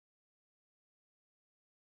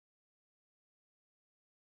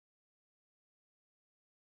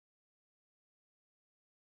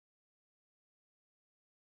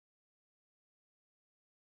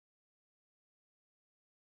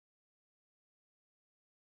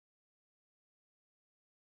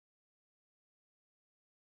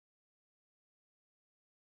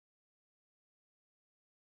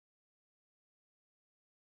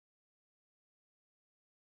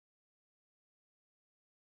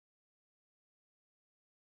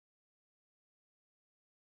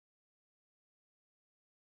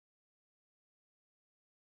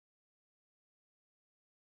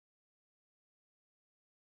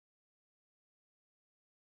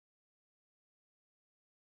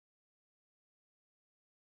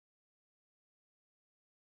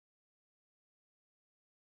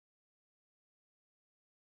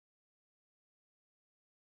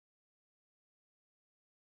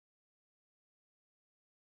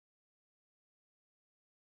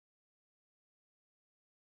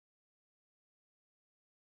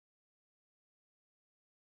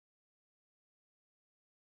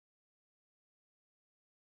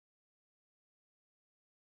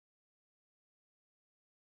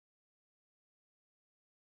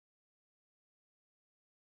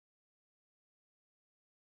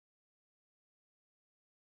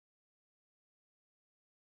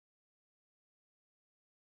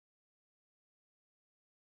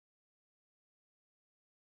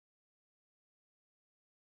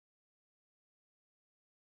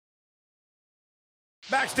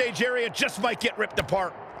Backstage area just might get ripped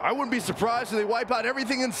apart. I wouldn't be surprised if they wipe out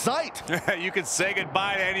everything in sight. You can say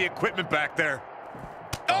goodbye to any equipment back there.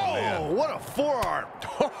 Oh, what a forearm.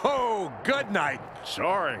 Oh, good night.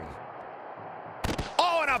 Jarring.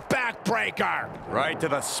 Oh, and a backbreaker. Right to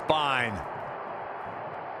the spine.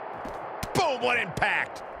 Boom, what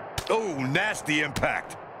impact. Oh, nasty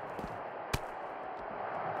impact.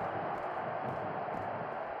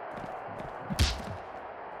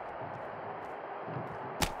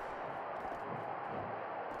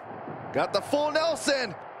 Got the full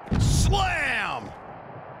Nelson. Slam.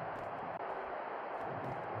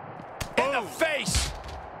 In the face.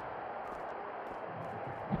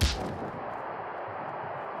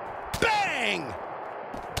 Bang.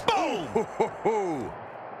 Boom.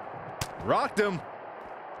 Rocked him.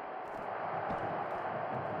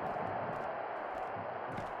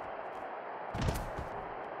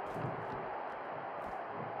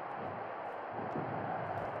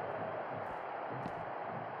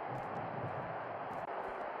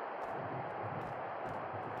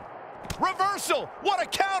 Reversal. What a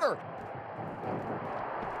counter.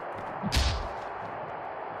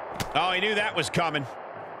 Oh, he knew that was coming.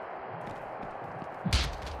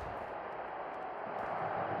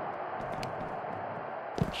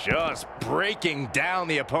 Just breaking down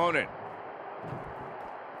the opponent.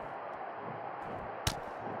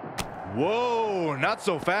 Whoa, not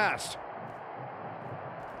so fast.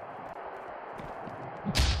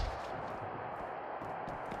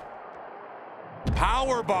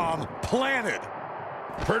 Powerbomb planted.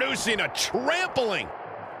 Producing a trampling.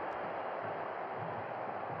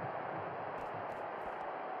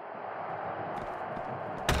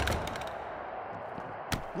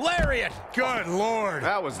 Lariat. Good Lord.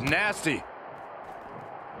 That was nasty.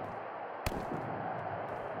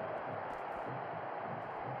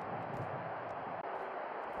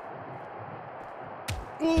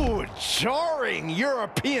 Ooh, jarring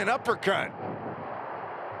European uppercut.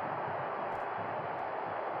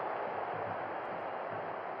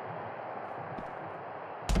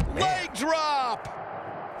 Leg drop.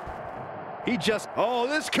 He just, oh,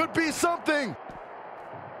 this could be something.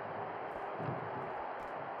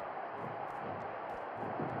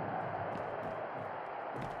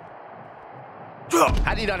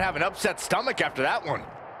 How do you not have an upset stomach after that one?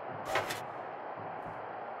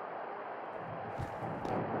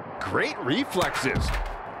 Great reflexes.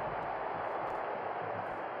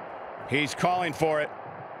 He's calling for it.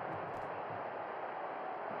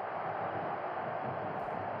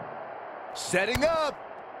 Setting up.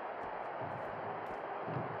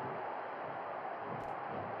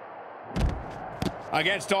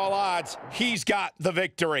 Against all odds, he's got the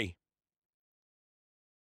victory.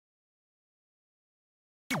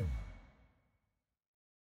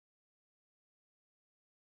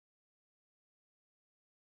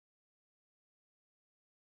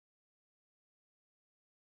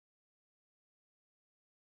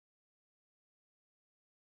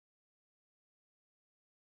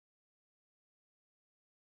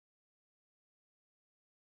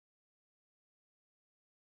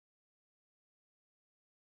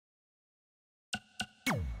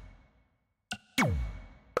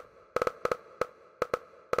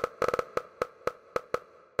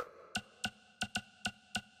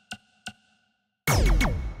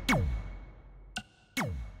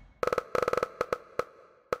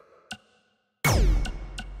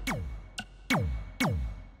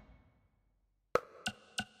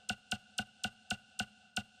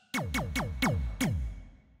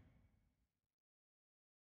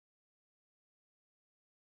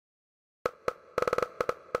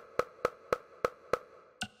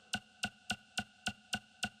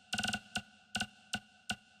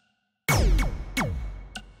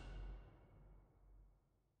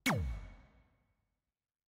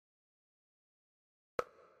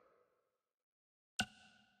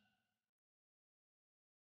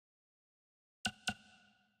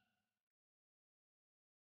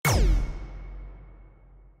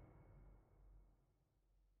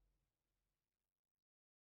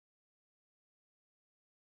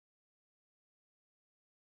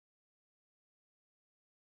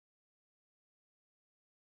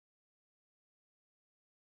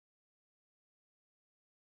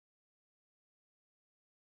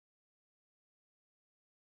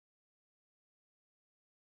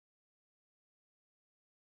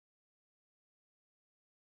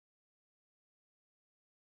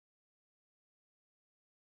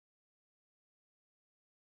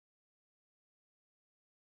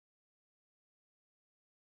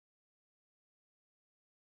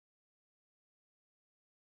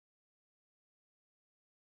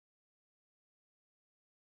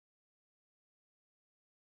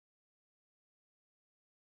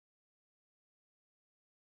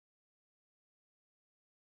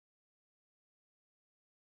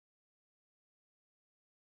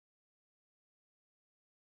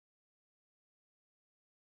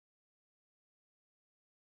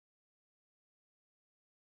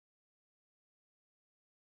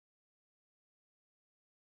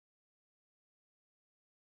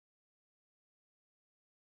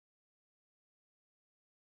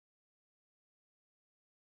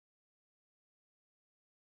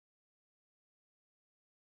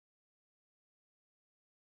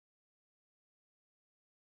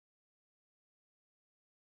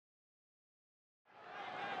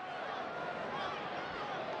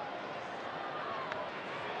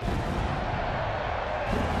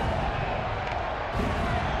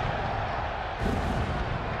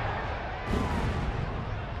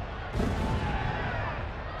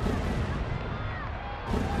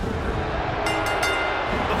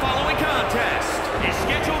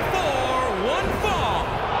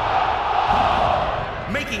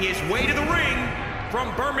 ring,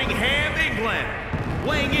 from Birmingham, England,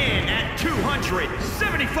 weighing in at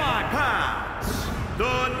 275 pounds,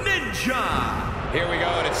 the Ninja. Here we go,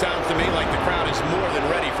 and it sounds to me like the crowd is more than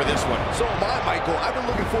ready for this one. So am I, Michael. I've been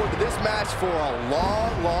looking forward to this match for a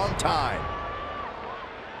long, long time.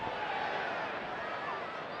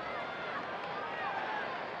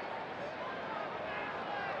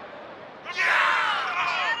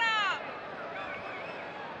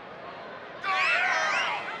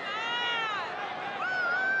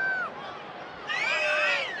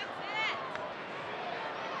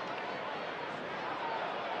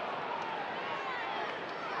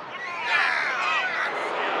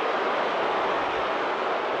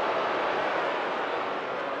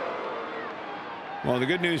 Well, the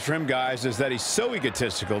good news for him, guys, is that he's so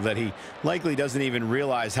egotistical that he likely doesn't even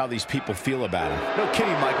realize how these people feel about him. No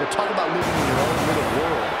kidding, Michael. Talk about living in your own little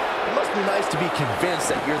world. It must be nice to be convinced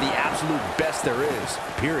that you're the absolute best there is,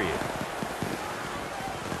 period.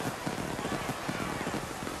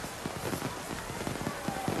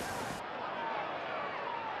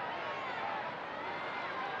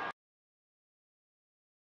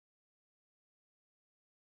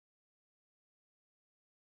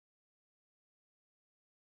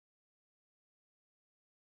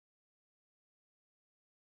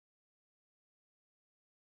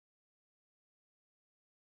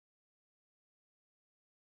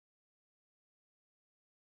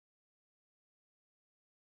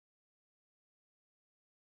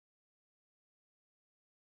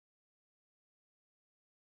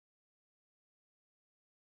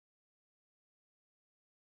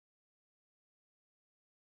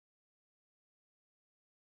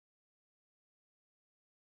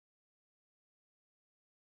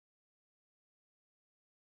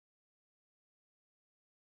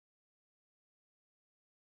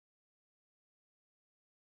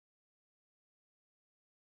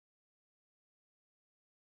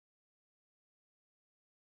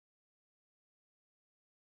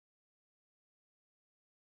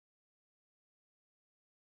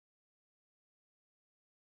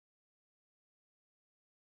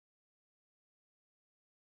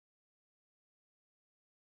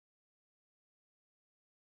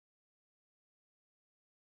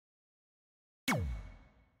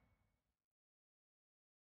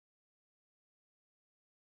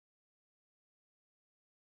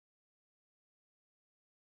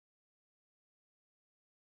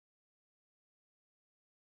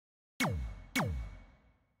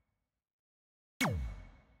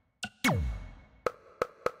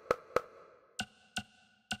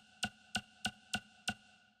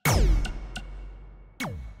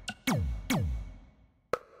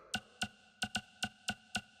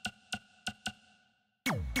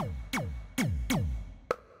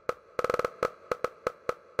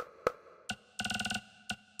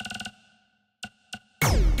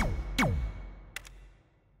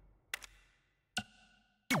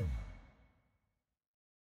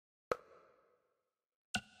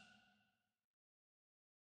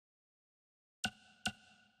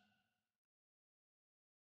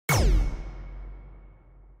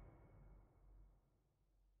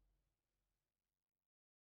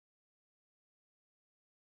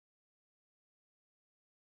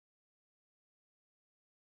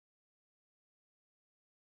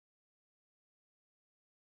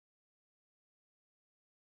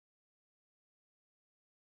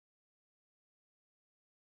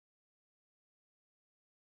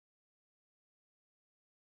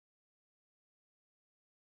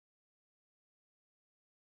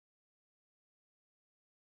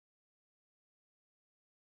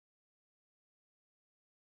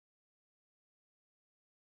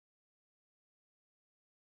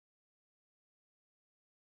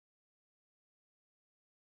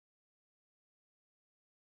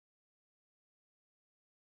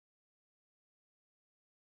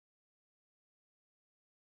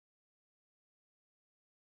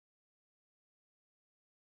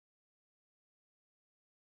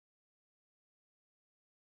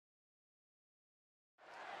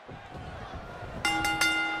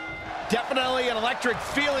 Definitely an electric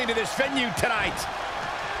feeling to this venue tonight.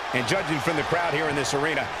 And judging from the crowd here in this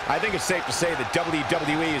arena, I think it's safe to say that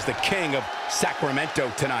WWE is the king of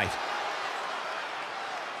Sacramento tonight.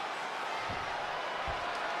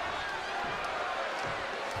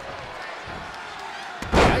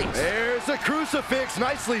 Nice. There's a crucifix.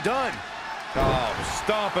 Nicely done. Oh,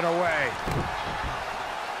 stomping away.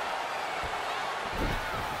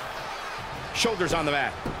 Shoulders on the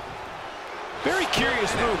mat. Very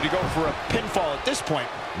curious move to go for a pinfall at this point.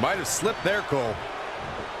 Might have slipped there, Cole.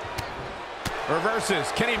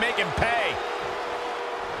 Reverses. Can he make him pay?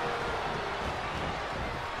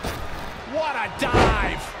 What a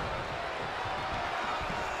dive!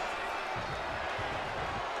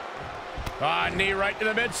 Knee right to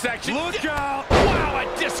the midsection. Look out! Wow,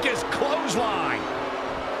 a discus clothesline.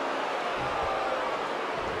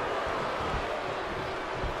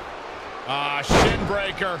 Shin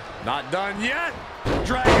breaker. Not done yet.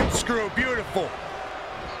 Dragon screw, beautiful.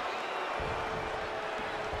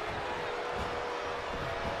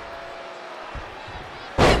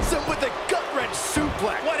 Hits him with a gut-wrench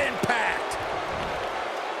suplex. What impact!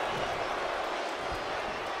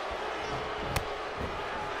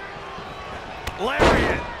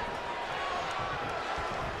 Lariat.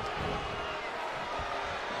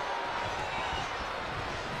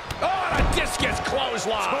 Oh, and a discus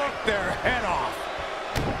clothesline. Took their head off.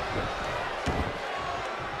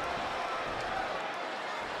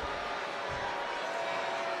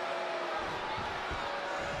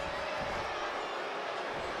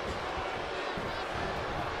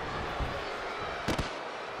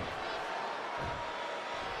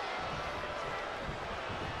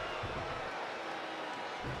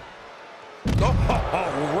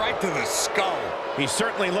 Oh, right to the skull. He's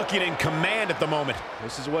certainly looking in command at the moment.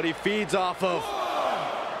 This is what he feeds off of.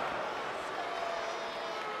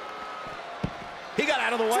 He got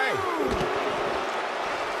out of the way.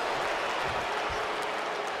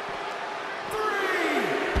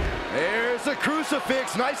 3. There's a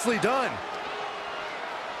crucifix. Nicely done.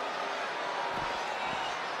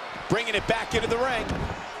 Bringing it back into the ring.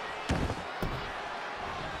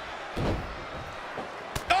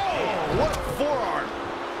 Oh, what a forearm.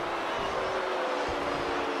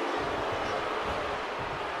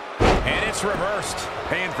 And it's reversed.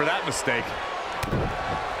 Paying for that mistake.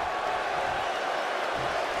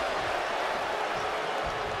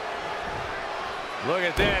 Look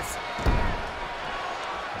at this.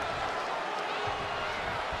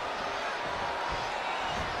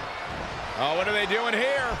 Oh, what are they doing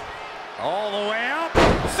here? All the way up.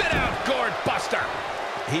 Sit down, gourd buster.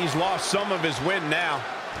 He's lost some of his wind now.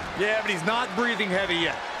 Yeah, but he's not breathing heavy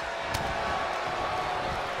yet.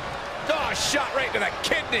 Oh, shot right to the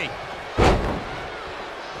kidney.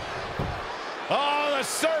 Oh, the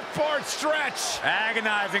surfboard stretch.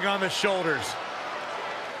 Agonizing on the shoulders.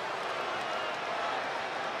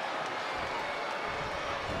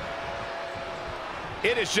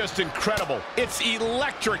 It is just incredible. It's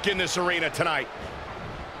electric in this arena tonight.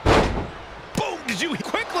 Boom! Did you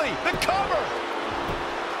quickly? The cover!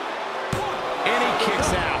 And he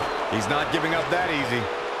kicks out. He's not giving up that easy.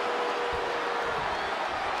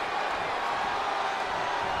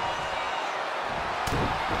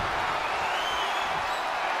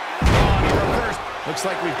 Oh, he reversed. Looks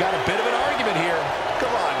like we've got a bit of an argument here.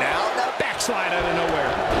 Come on now. Now backslide out of nowhere.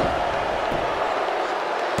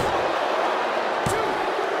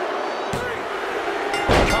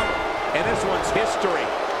 And this one's history.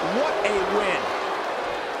 What a win.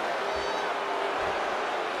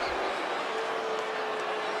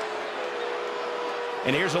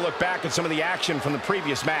 And here's a look back at some of the action from the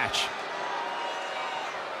previous match.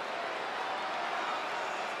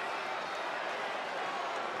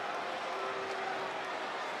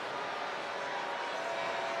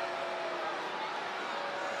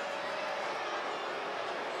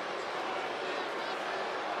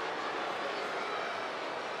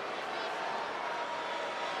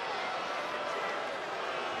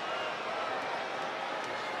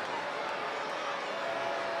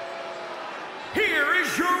 Here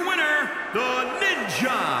is your winner, the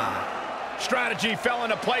Ninja. Strategy fell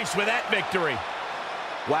into place with that victory.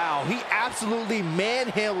 Wow, he absolutely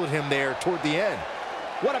manhandled him there toward the end.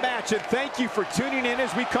 What a match, and thank you for tuning in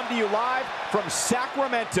as we come to you live from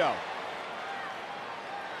Sacramento.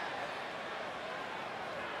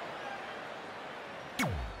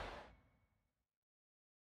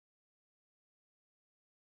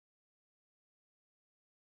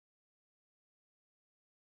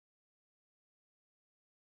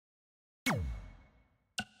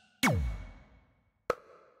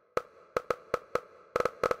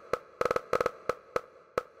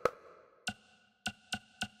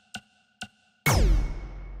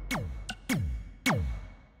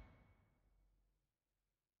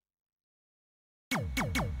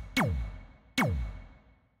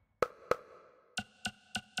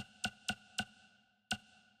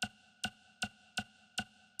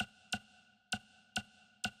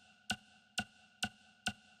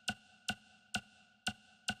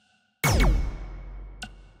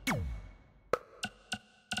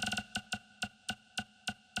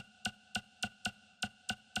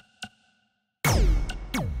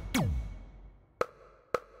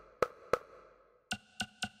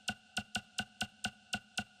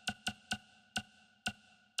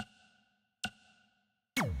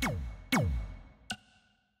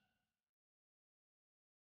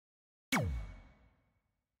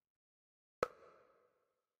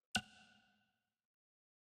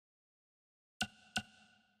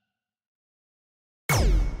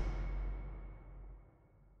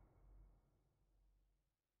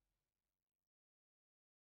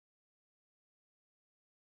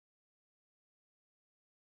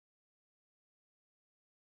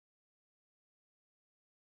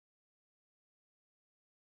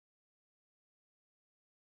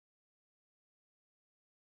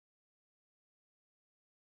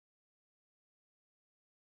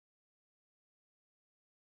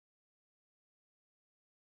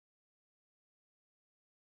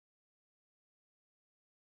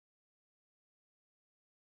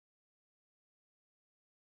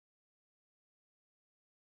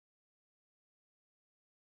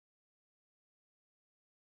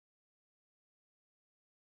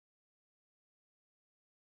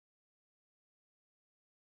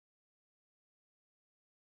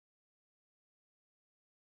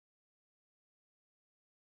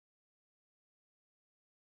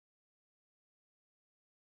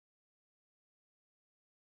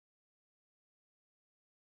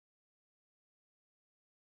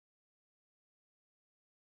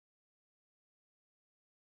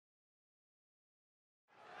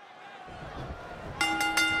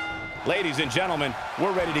 Ladies and gentlemen,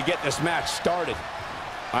 we're ready to get this match started.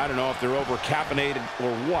 I don't know if they're over-caffeinated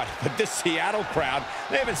or what, but this Seattle crowd,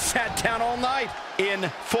 they haven't sat down all night in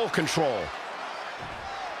full control.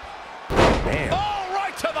 Damn. Oh,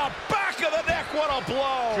 right to the back of the neck. What a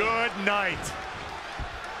blow. Good night.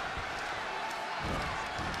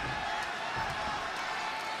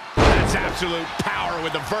 That's absolute power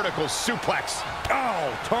with the vertical suplex.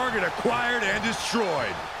 Oh, target acquired and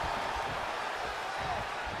destroyed.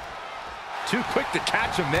 Too quick to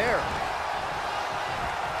catch him there.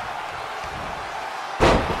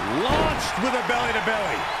 Launched with a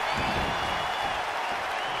belly-to-belly.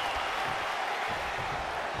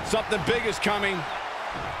 Something big is coming.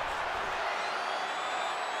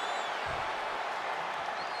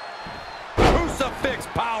 Crucifix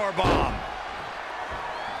powerbomb.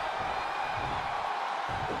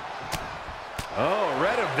 Oh,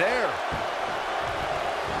 read him there.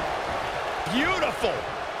 Beautiful.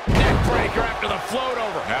 Neck breaker after the float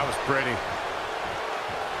over. That was pretty.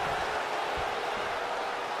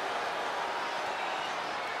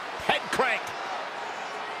 Head crank.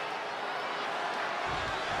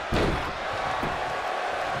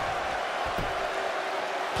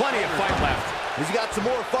 Plenty of fight left. He's got some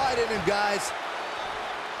more fight in him, guys.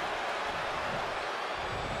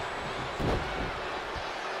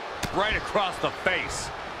 Right across the face.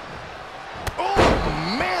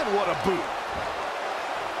 Oh, man, what a boot.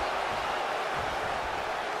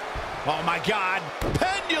 Oh, my God.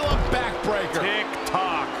 Pendulum backbreaker.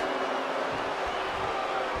 Tick-tock.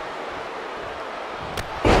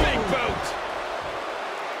 Big boot.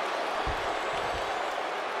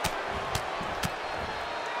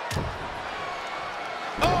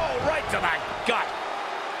 Oh, right to the gut.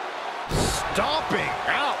 Stomping.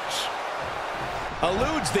 Ouch.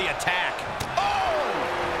 Eludes the attack. Oh!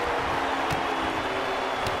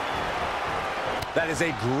 That is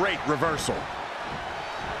a great reversal.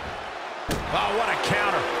 Oh, what a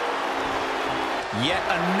counter. Yet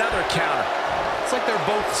another counter. It's like they're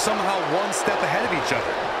both somehow one step ahead of each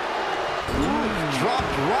other. Ooh,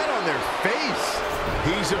 dropped right on their face.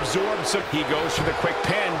 He's absorbed some. He goes for the quick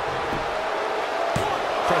pin.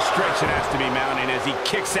 Frustration has to be mounting as he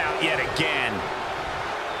kicks out yet again.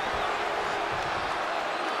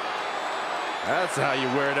 That's how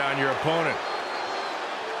you wear down your opponent.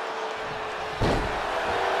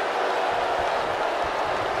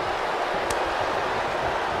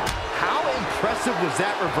 How impressive was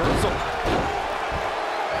that reversal?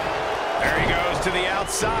 There he goes to the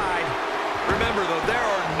outside. Remember, though, there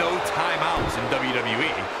are no timeouts in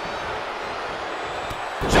WWE.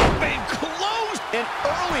 Jumping close. An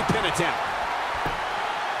early pin attempt.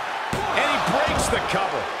 And he breaks the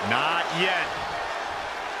cover. Not yet.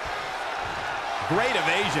 Great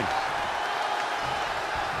evasion.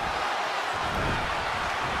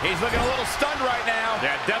 He's looking a little stunned right now.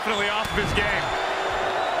 Yeah, definitely off of his game.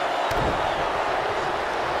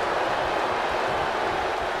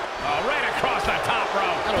 Oh, right across the top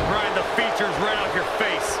row. That'll grind the features right off your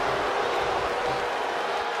face.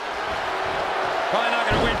 Probably not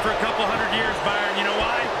going to win for a couple hundred years, Byron. You know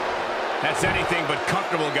why? That's anything but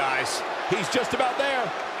comfortable, guys. He's just about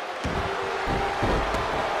there.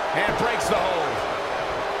 And breaks the hold.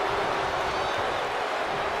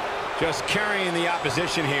 Just carrying the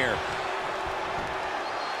opposition here.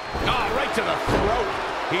 Oh, right to the throat.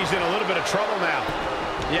 He's in a little bit of trouble now.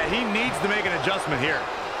 Yeah, he needs to make an adjustment here.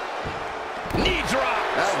 Knee drop.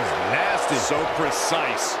 That was nasty. So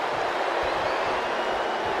precise.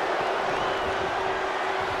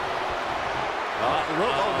 Oh,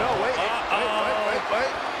 no, wait.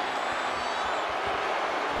 Wait.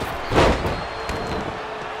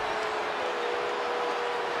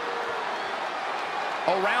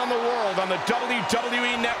 Around the world on the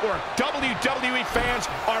WWE Network, WWE fans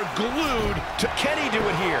are glued to can he do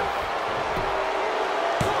it here?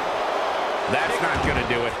 That's not going to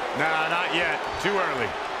do it. Nah, not yet. Too early.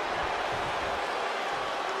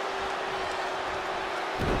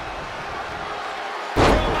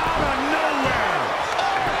 From out of nowhere.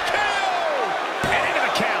 KO! And into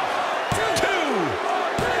the count. 2.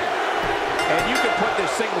 And you can put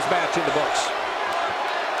this singles match in the books.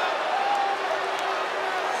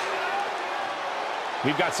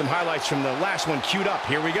 We've got some highlights from the last one queued up.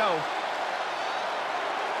 Here we go.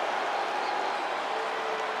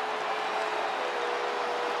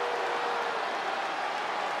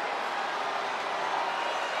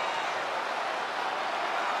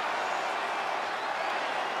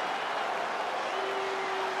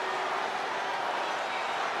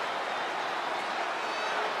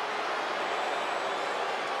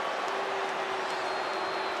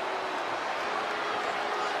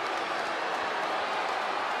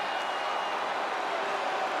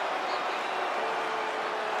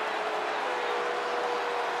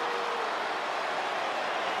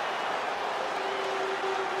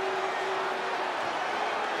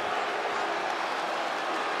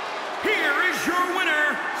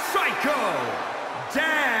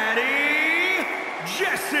 Daddy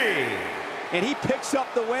Jesse. And he picks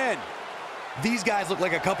up the win. These guys look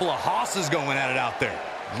like a couple of hosses going at it out there.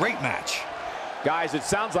 Great match. Guys, it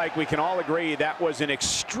sounds like we can all agree that was an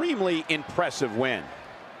extremely impressive win.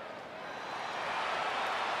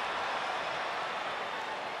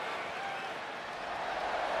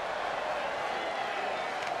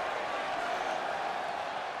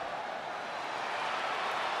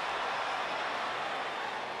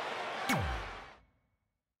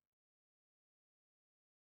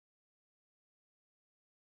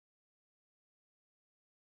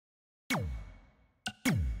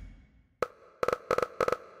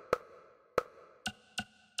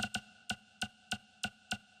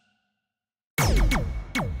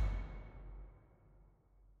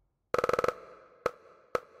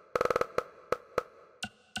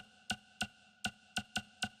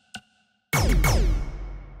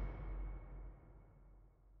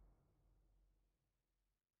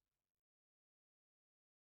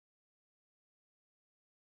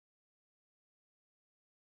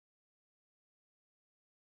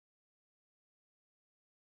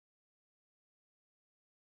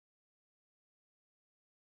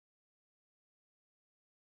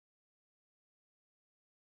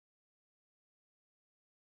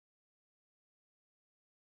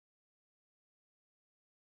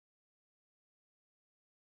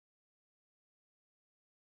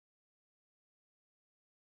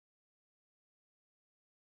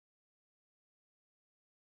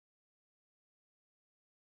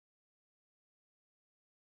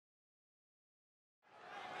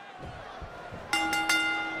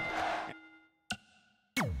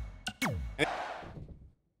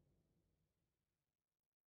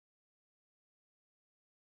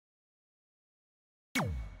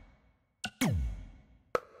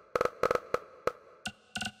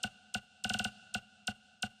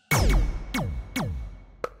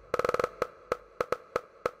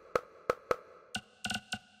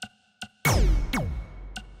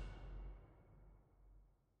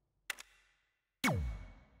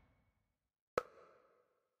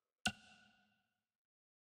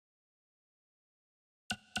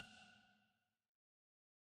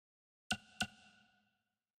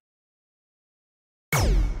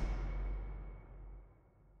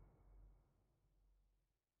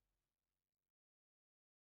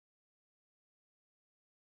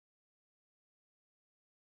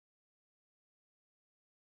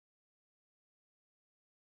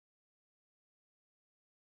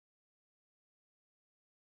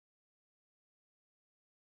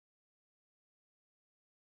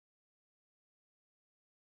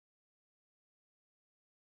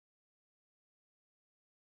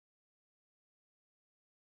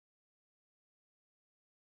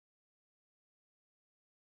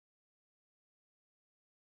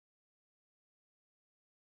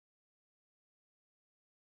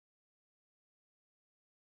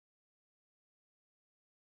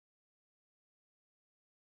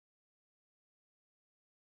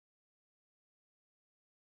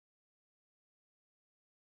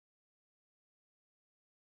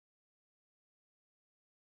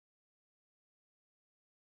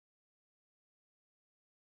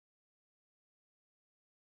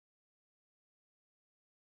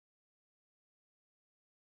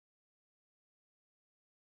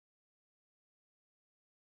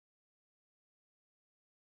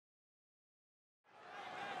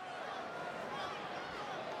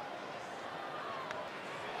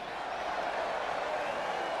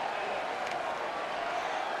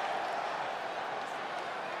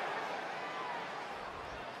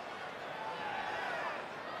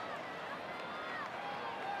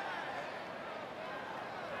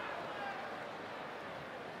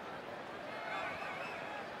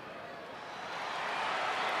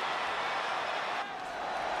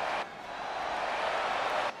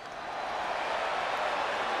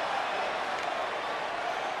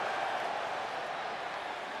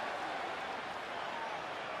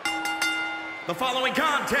 The following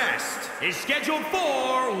contest is scheduled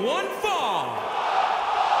for one fall.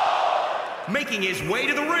 Making his way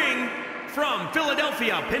to the ring from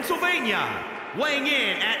Philadelphia, Pennsylvania, weighing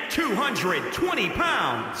in at 220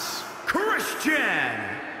 pounds, Christian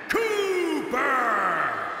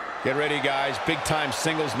Cooper. Get ready, guys. Big-time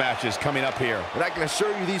singles matches coming up here. And I can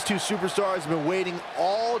assure you these two superstars have been waiting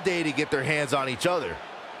all day to get their hands on each other.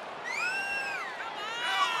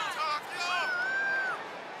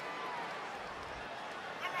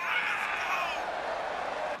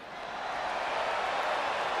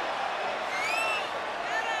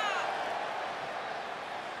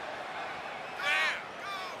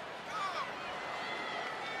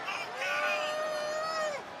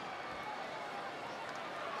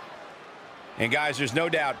 And guys, there's no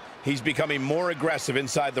doubt he's becoming more aggressive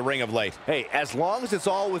inside the ring of late. Hey, as long as it's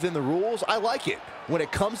all within the rules, I like it. When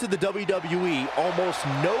it comes to the WWE, almost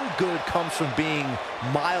no good comes from being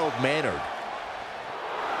mild-mannered.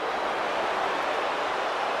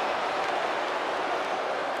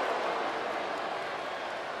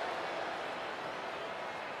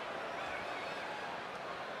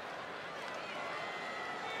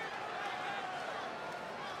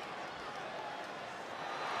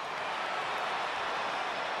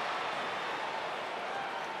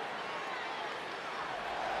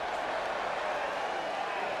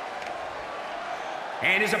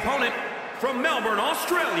 And his opponent from Melbourne,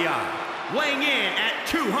 Australia, weighing in at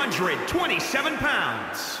 227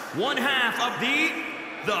 pounds, one half of the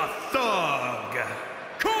Thug,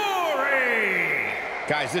 Corey!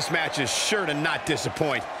 Guys, this match is sure to not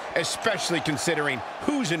disappoint, especially considering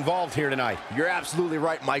who's involved here tonight. You're absolutely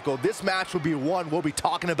right, Michael. This match will be one we'll be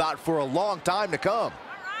talking about for a long time to come.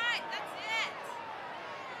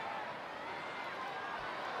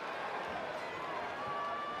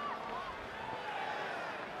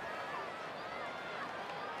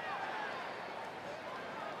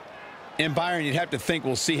 And Byron, you'd have to think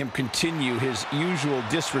we'll see him continue his usual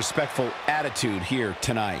disrespectful attitude here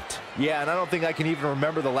tonight. Yeah, and I don't think I can even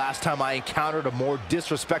remember the last time I encountered a more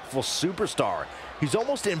disrespectful superstar. He's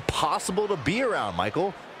almost impossible to be around,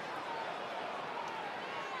 Michael.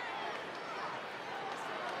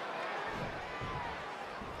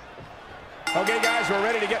 Okay, guys, we're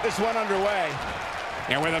ready to get this one underway.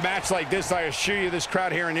 And with a match like this, I assure you this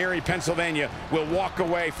crowd here in Erie, Pennsylvania will walk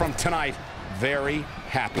away from tonight very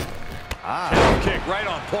happy. Kick right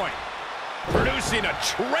on point. Producing a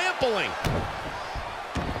trampling.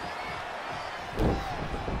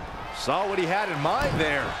 Saw what he had in mind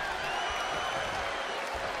there.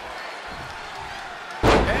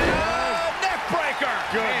 And neck breaker.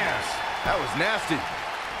 Goodness, that was nasty.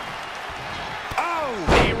 Oh,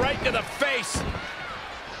 knee right to the face.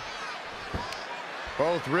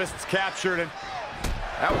 Both wrists captured, and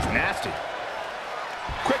That was nasty.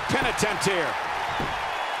 Quick pin attempt here.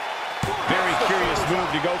 Very curious move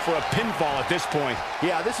to go for a pinfall at this point.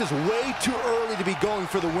 Yeah, this is way too early to be going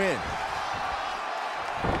for the win.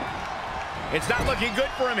 It's not looking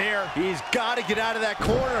good for him here. He's got to get out of that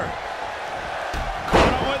corner.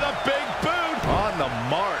 Caught him with a big boot. On the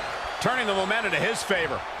mark. Turning the momentum to his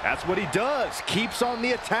favor. That's what he does. Keeps on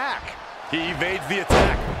the attack. he evades the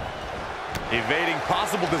attack. Evading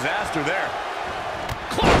possible disaster there.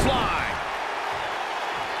 Clothesline.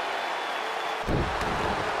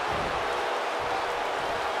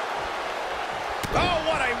 Oh,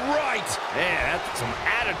 what a right. Man, that's some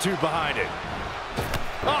attitude behind it.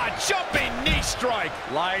 Jumping knee strike.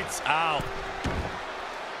 Lights out.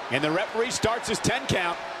 And the referee starts his 10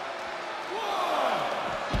 count.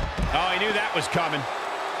 Oh, he knew that was coming.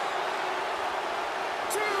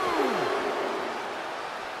 2,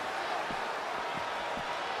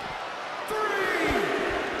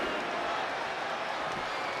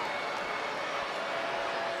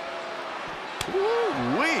 3.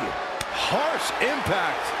 Woo-wee. Harsh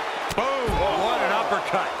impact. Boom. Oh, what an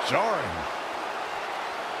uppercut. Jarring.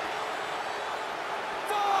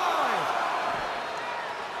 5.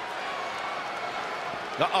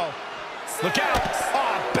 Uh-oh. Look out.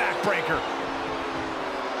 Oh, backbreaker.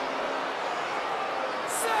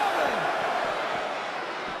 7.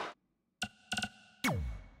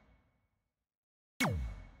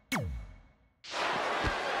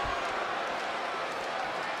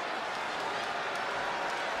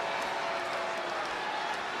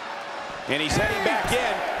 And he's heading back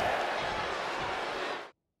in.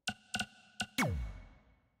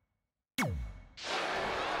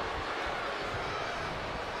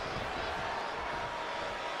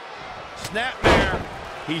 Snapmare.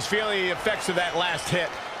 He's feeling the effects of that last hit.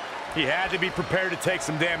 He had to be prepared to take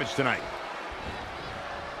some damage tonight.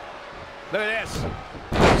 Look at this.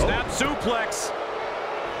 Snap suplex.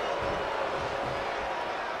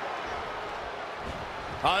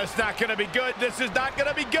 Oh, it's not going to be good. This is not going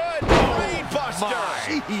to be good. Brain buster.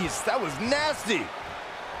 Jeez, that was nasty.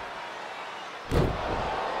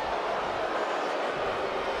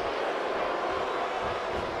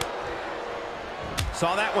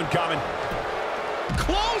 Saw that one coming.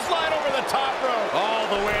 Clothesline over the top rope. All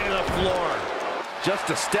the way to the floor. Just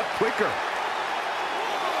a step quicker.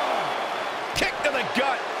 Kick to the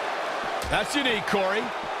gut. That's unique, Corey.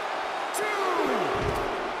 2.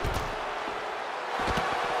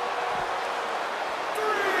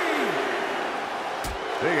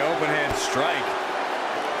 3. Big open hand strike.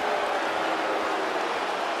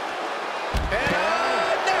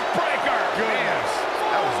 And neck breaker. Goodness.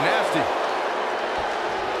 That was nasty.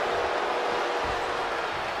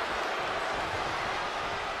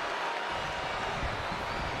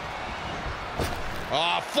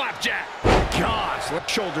 Oh, flapjack. Gosh,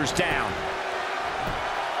 shoulders down.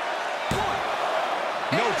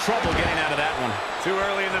 No trouble getting out of that one. Too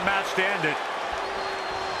early in the match to end it.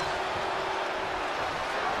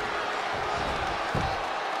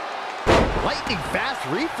 Lightning fast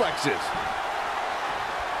reflexes.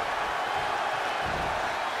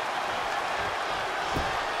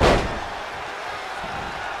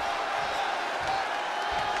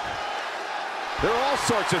 There are all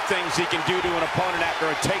sorts of things he can do to an opponent after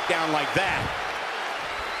a takedown like that.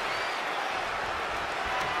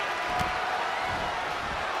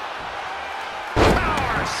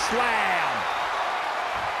 Power slam.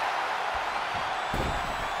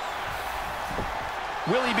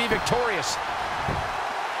 Will he be victorious?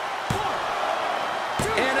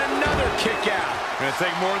 And another kick out. Gonna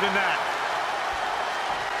take more than that.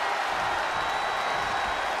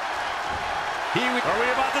 Are we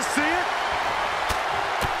about to see it?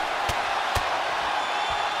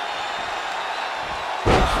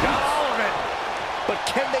 Got all of it. But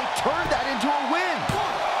can they turn that into a win?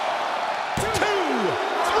 1, 2, 3.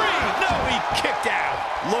 No, he kicked out.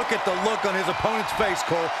 Look at the look on his opponent's face,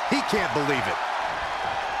 Cole. He can't believe it.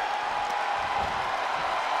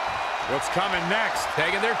 What's coming next?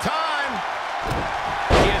 Taking their time.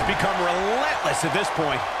 He has become relentless at this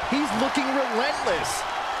point. He's looking relentless.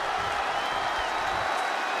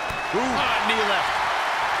 Knee left.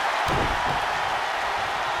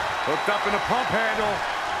 Hooked up in a pump handle.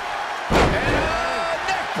 And a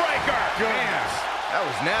neck breaker. Goodness. That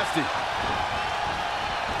was nasty.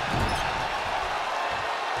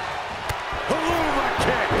 Haluma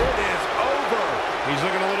kick. It is over. He's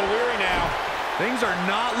looking a little weary now. Things are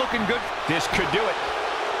not looking good. This could do it.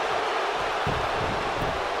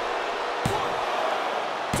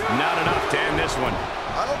 Not enough to end this one.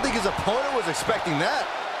 I don't think his opponent was expecting that.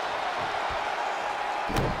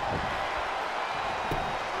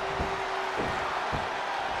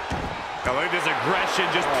 Oh, look at this aggression,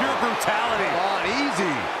 just pure brutality. Come on,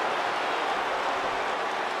 easy.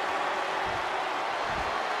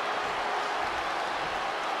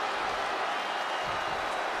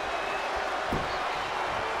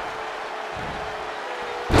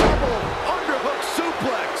 Double underhook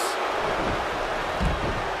suplex.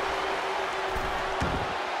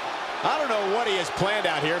 I don't know what he has planned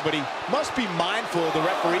out here, but he must be mindful of the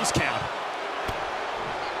referee's count.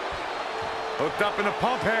 Hooked up in a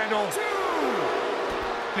pump handle.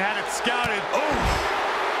 Had it scouted. Oh!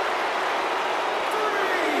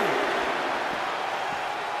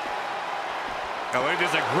 Oh, look at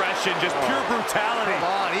this aggression, just pure brutality. Come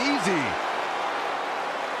on, easy.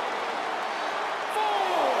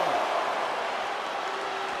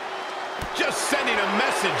 4. Just sending a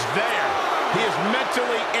message there. He is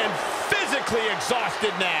mentally and physically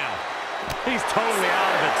exhausted now. He's totally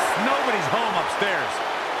out of it. Nobody's home upstairs.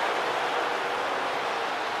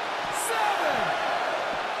 7.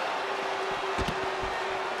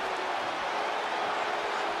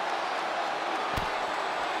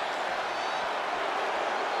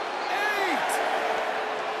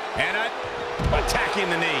 And attacking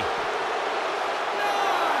the knee. 9.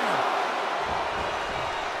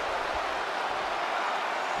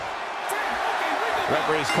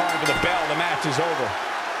 Referee's calling for the bell. The match is over.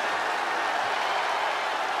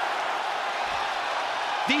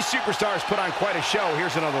 These superstars put on quite a show.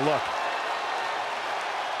 Here's another look.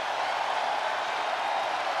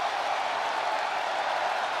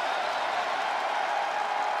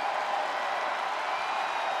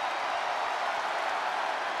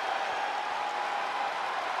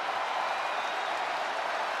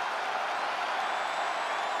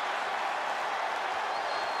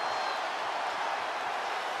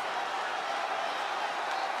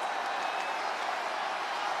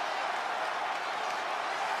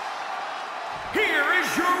 Here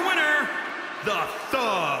is your winner, the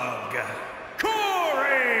Thug,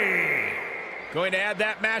 Corey. Going to add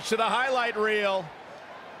that match to the highlight reel.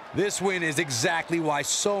 This win is exactly why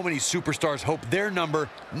so many superstars hope their number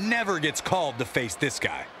never gets called to face this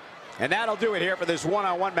guy. And that'll do it here for this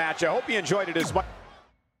one-on-one match. I hope you enjoyed it as much.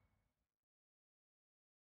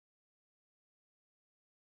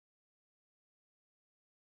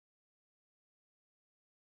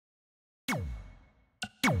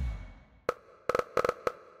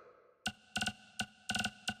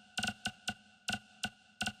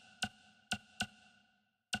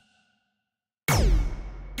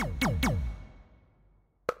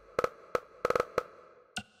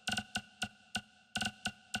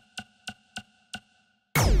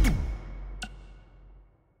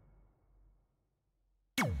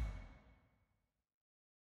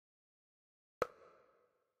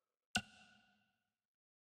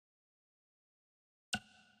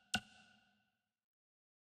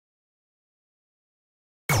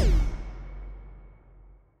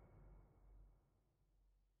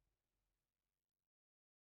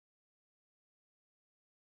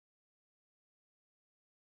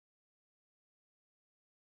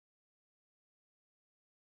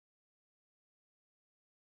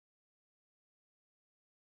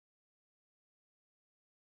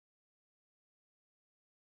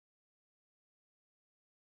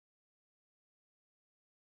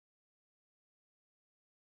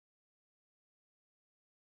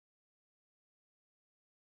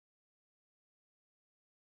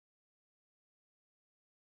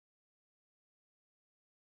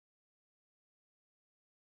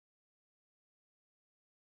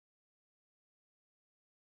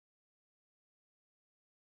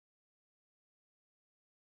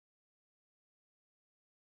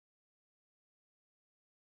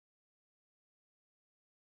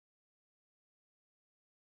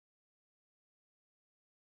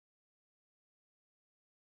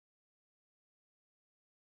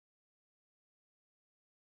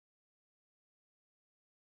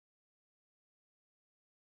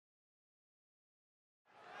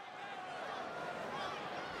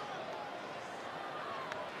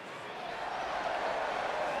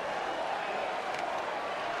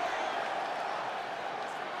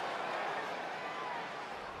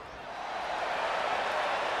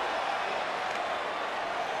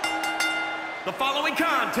 The following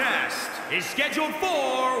contest is scheduled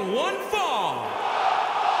for one fall.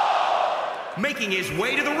 Making his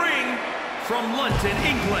way to the ring from London,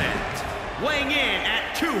 England, weighing in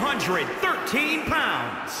at 213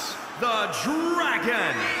 pounds, the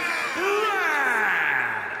Dragon,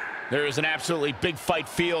 Brad. There is an absolutely big fight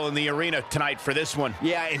feel in the arena tonight for this one.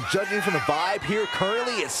 Yeah, and judging from the vibe here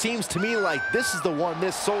currently, it seems to me like this is the one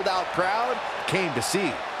this sold-out crowd came to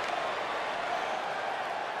see.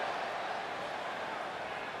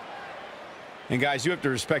 And guys, you have to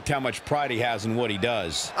respect how much pride he has in what he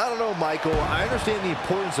does. I don't know, Michael. I understand the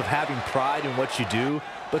importance of having pride in what you do,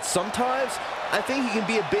 but sometimes I think he can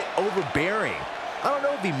be a bit overbearing. I don't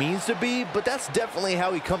know if he means to be, but that's definitely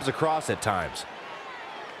how he comes across at times.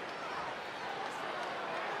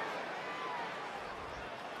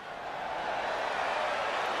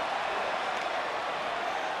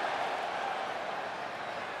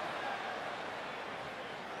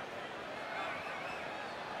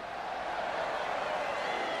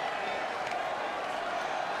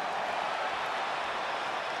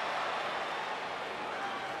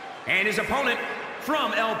 And his opponent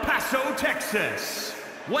from El Paso, Texas,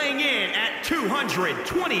 weighing in at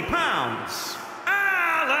 220 pounds,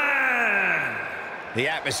 Alan. The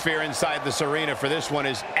atmosphere inside this arena for this one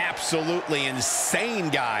is absolutely insane,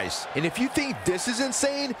 guys. And if you think this is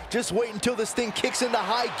insane, just wait until this thing kicks into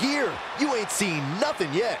high gear. You ain't seen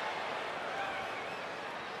nothing yet.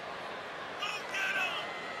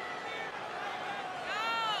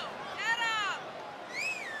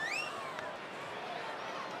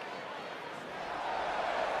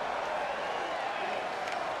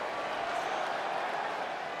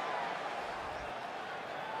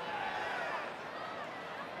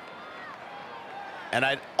 And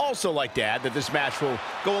I'd also like to add that this match will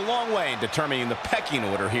go a long way in determining the pecking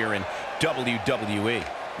order here in WWE.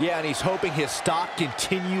 Yeah, and he's hoping his stock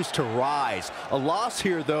continues to rise. A loss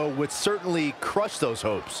here, though, would certainly crush those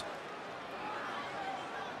hopes.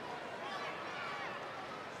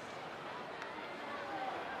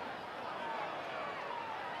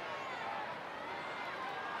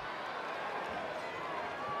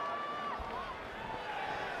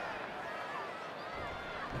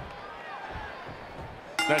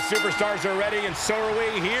 The superstars are ready, and so are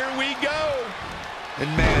we. Here we go. And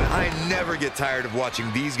man, I never get tired of watching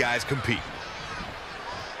these guys compete.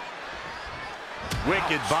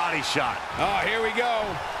 Wicked body shot. Oh, here we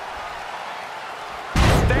go.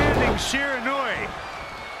 Standing Shiranui.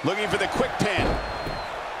 Looking for the quick pin.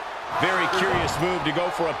 Very curious move to go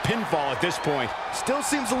for a pinfall at this point. Still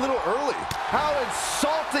seems a little early. How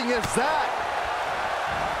insulting is that?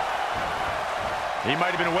 He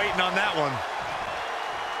might have been waiting on that one.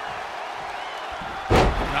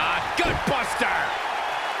 Ah, good buster.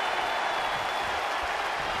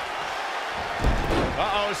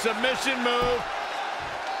 Uh-oh, submission move.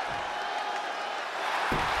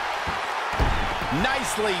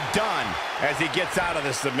 Nicely done as he gets out of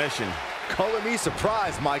the submission. Color me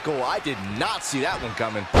surprised, Michael. I did not see that one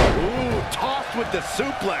coming. Ooh, tossed with the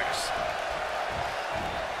suplex.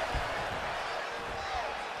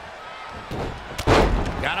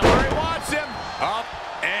 Got him where he wants him. Up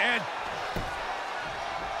and...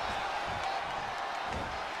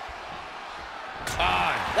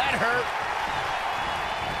 Ah, that hurt.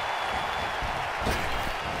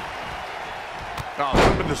 Oh,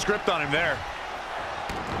 flipping the script on him there.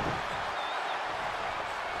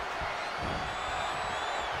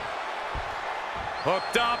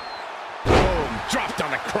 Hooked up. Boom, dropped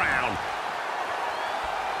on the crown.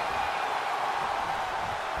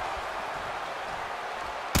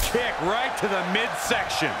 Kick right to the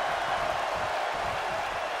midsection.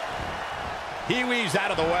 He weaves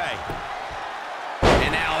out of the way.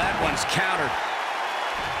 And now that one's countered.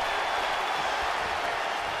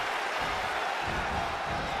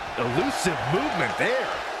 Elusive movement there.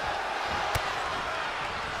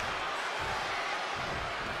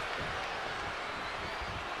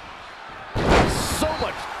 So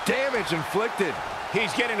much damage inflicted.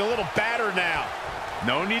 He's getting a little battered now.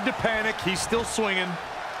 No need to panic. He's still swinging.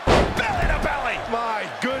 Belly to belly. My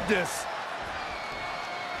goodness.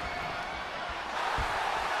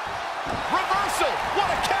 Reversal. What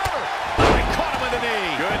a counter. Oh, he caught him with a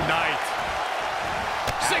knee. Good night.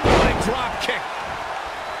 Single leg drop kick.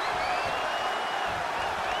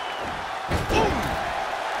 Boom.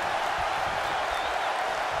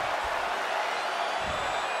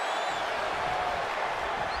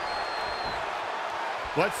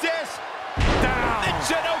 What's this? Down. The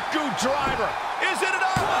Jinoku driver. Is it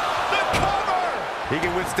enough? The cover. He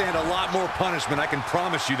can withstand a lot more punishment, I can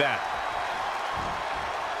promise you that.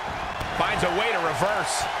 Finds a way to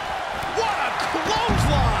reverse. What a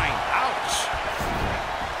clothesline. Ouch.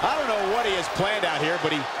 don't know what he has planned out here,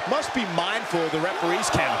 but he must be mindful of the referee's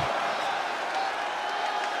count.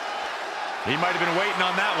 He might have been waiting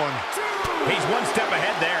on that one. He's one step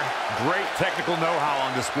ahead there. Great technical know-how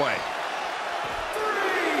on display.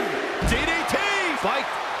 DDT! Fight.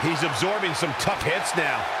 He's absorbing some tough hits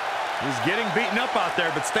now. He's getting beaten up out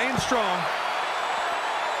there, but staying strong.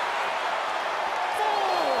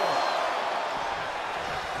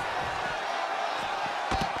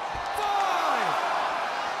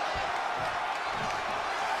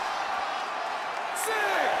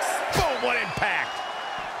 Boom, what impact.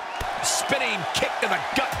 Spinning kick to the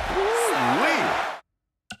gut. Ooh-wee.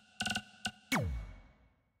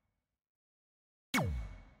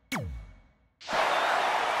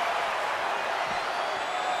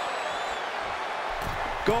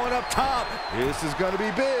 Going up top. This is going to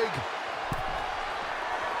be big. 8.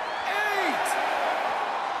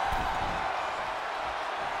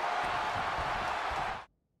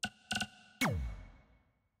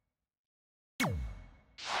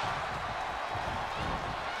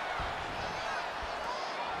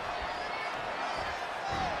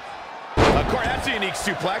 Of course, that's a unique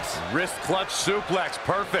suplex. Wrist clutch suplex,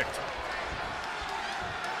 perfect.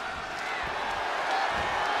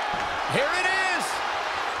 Here it is.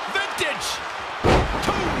 Vintage.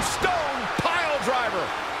 Tombstone pile driver.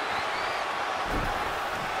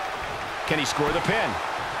 Can he score the pin?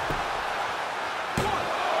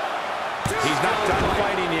 He's not done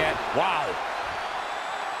fighting yet. Wow.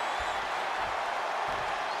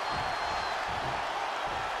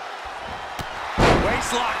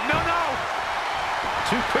 Waistlock, no.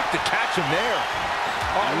 Too quick to catch him there.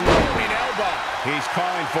 A rolling elbow. He's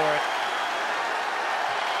calling for it.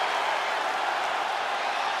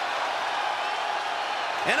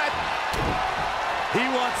 He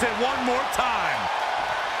wants it one more time.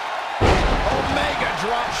 Omega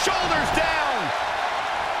drop, shoulders down.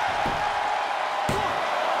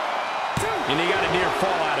 And he got a near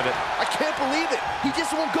fall out of it. I can't believe it. He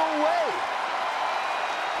just won't go away.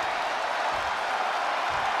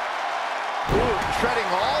 Ooh, treading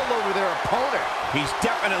all over their opponent. He's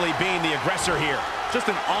definitely being the aggressor here. Just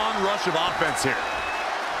an onrush of offense here.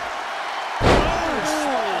 Oh,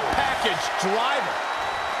 small package driver.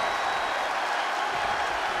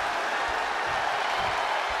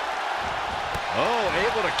 Oh,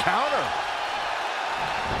 able to counter.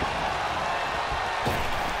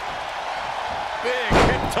 Big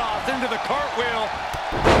hip toss into the cartwheel.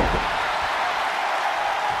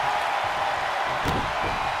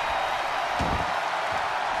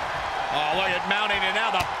 Oh, look at mounting, and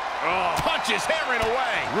now the punch is hammering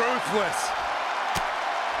away. Ruthless.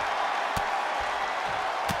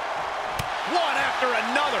 One after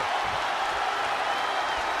another.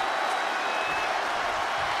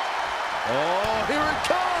 Oh, here it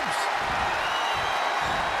comes.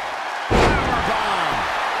 Powerbomb.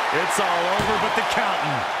 It's all over but the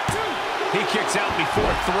counting. He kicks out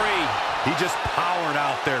before 3. He just powered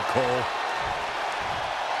out there, Cole.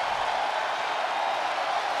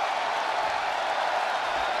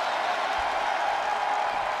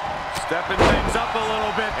 Stepping things up a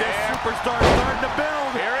little bit. This superstar's starting to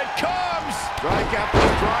build. Here it comes. Strike after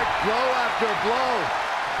strike, blow after blow.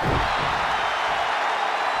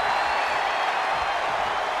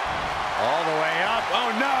 All the way up.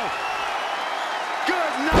 Oh, no.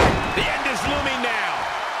 Good night. The end is looming now.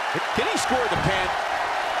 Can he score the pin?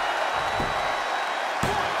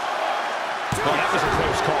 Oh, that was a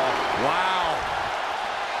close call. Wow.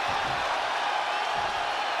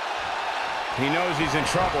 He knows he's in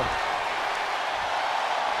trouble.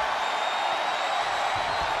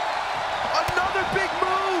 Another big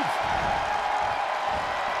move.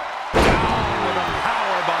 Down with a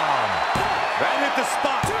powerbomb. That hit the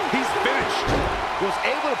spot. He's finished. Was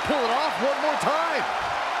able to pull it off one more time.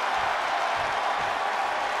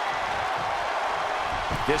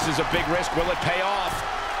 This is a big risk. Will it pay off?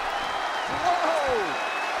 Whoa!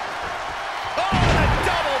 Oh, and a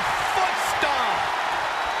double foot stomp.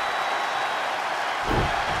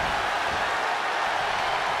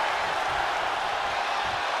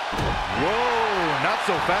 Whoa, not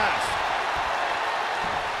so fast.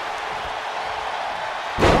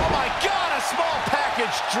 Oh, my God, a small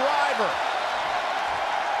package driver.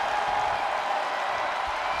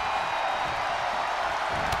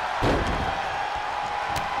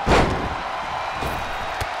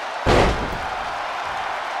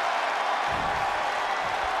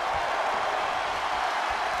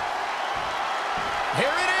 Here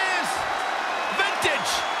it is.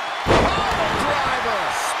 Vintage. Power driver.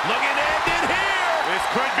 Looking to end it here. This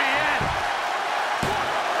could be it.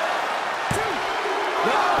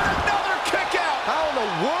 Oh, another kick out. How in the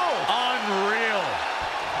world? Unreal.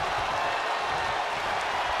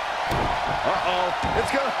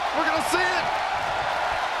 We're gonna see it.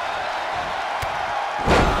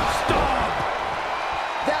 Stop!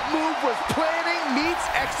 That move was planning meets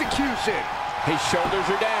execution. His shoulders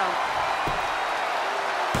are down.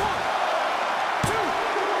 1, 2,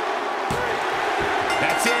 3.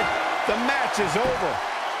 That's it. The match is over.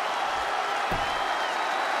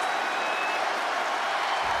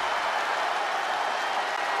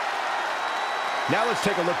 Now let's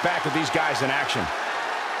take a look back at these guys in action.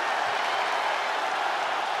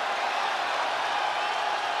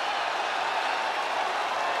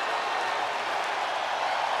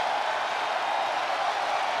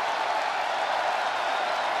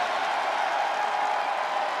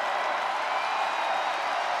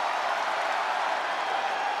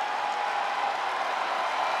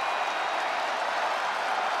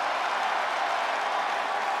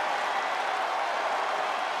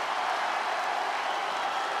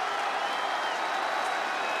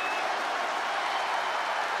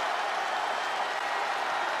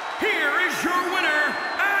 Here is your winner,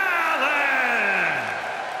 Allen!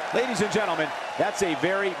 Ladies and gentlemen, that's a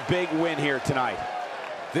very big win here tonight.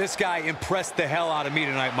 This guy impressed the hell out of me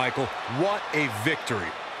tonight, Michael. What a victory.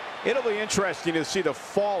 It'll be interesting to see the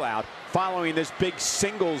fallout following this big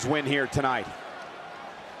singles win here tonight.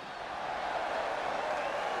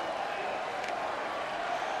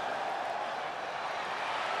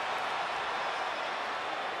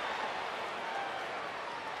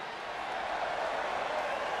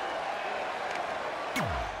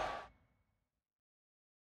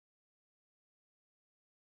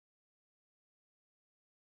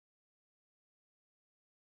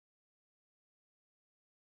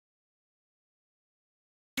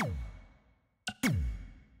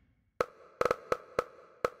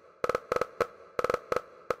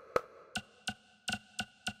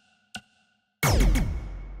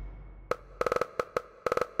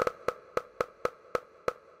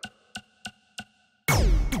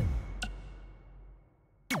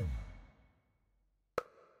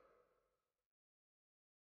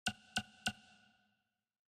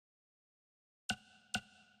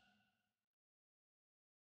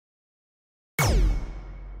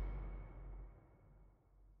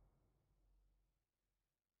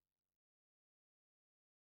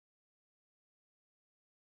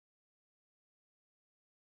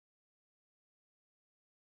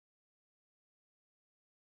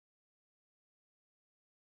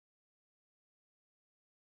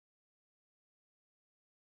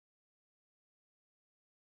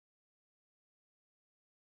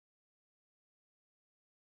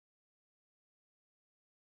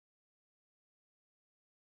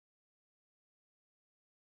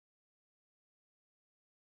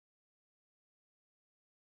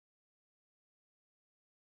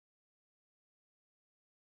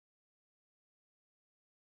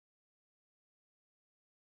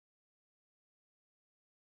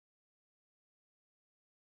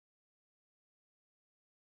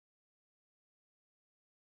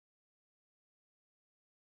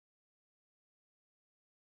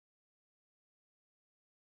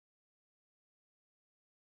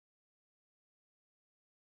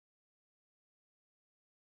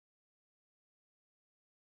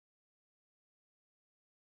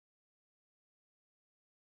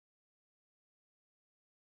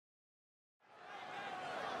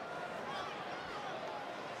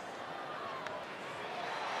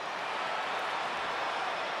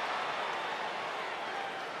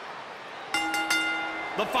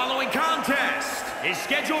 The following contest is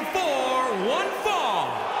scheduled for one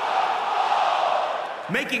fall.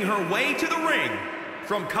 Making her way to the ring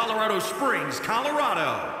from Colorado Springs,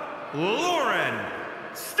 Colorado, Lauren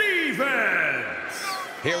Stevens.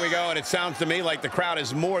 Here we go, and it sounds to me like the crowd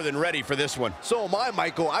is more than ready for this one. So am I,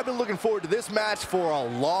 Michael. I've been looking forward to this match for a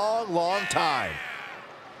long, long time.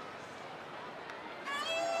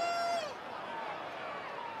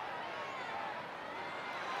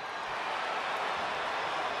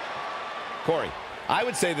 Corey, I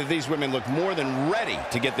would say that these women look more than ready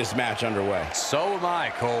to get this match underway. So am I,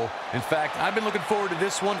 Cole. In fact, I've been looking forward to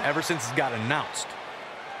this one ever since it got announced.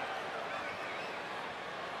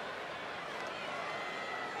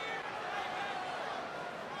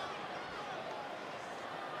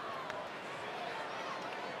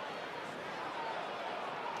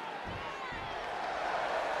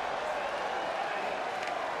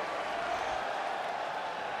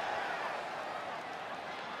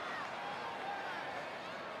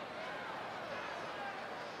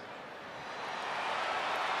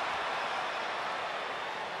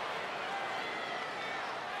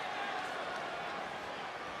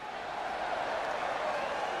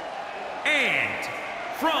 And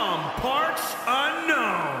from parts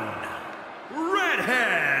unknown,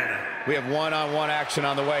 redhead We have one-on-one action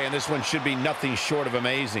on the way, and this one should be nothing short of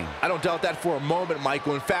amazing. I don't doubt that for a moment,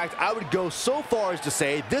 Michael. In fact, I would go so far as to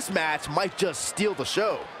say this match might just steal the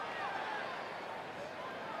show.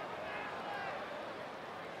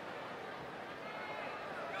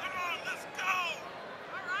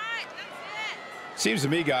 Seems to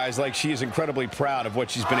me, guys, like she is incredibly proud of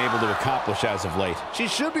what she's been able to accomplish as of late. She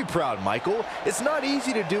should be proud, Michael. It's not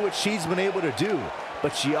easy to do what she's been able to do,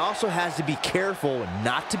 but she also has to be careful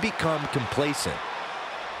not to become complacent.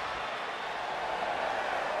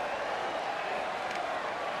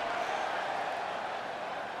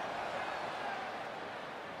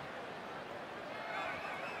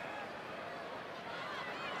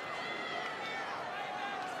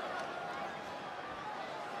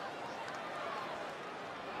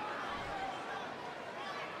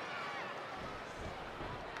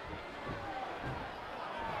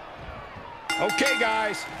 Okay,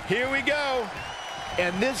 guys, here we go.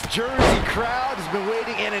 And this Jersey crowd has been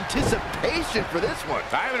waiting in anticipation for this one.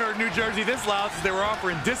 I haven't heard New Jersey this loud since they were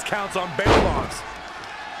offering discounts on bail bonds.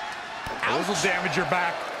 Those will damage your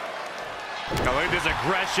back. Oh, look at this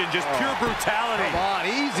aggression, just pure brutality. Come on,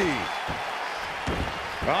 easy.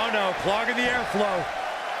 Oh, no, clogging the airflow.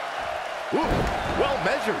 Ooh, well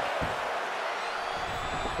measured.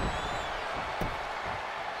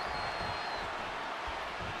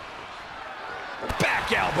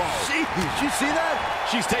 Back elbow. Jeez, did you see that?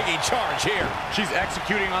 She's taking charge here. She's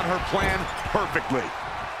executing on her plan perfectly.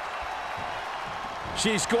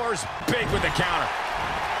 She scores big with the counter.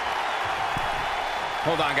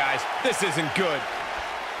 Hold on, guys. This isn't good.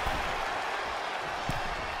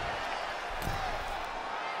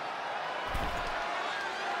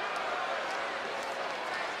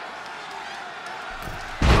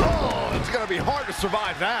 Oh, it's going to be hard to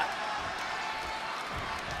survive that.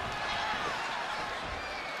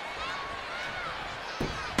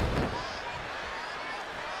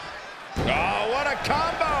 Oh, what a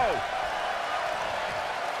combo!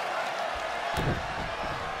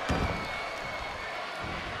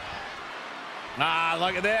 Ah,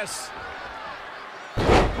 look at this.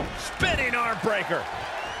 Spinning arm breaker.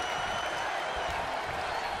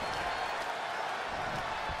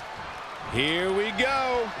 Here we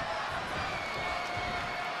go.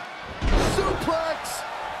 Suplex.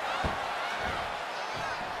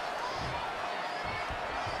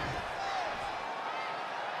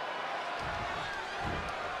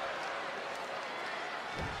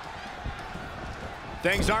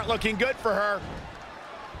 Things aren't looking good for her.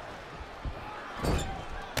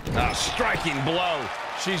 A striking blow.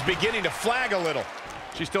 She's beginning to flag a little.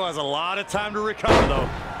 She still has a lot of time to recover, though.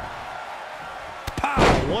 Pow!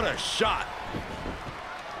 What a shot.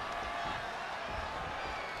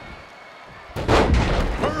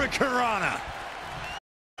 Hurricanrana.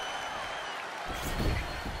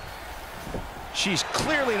 She's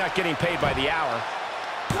clearly not getting paid by the hour.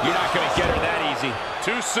 You're not going to get her that easy.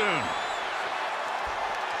 Too soon.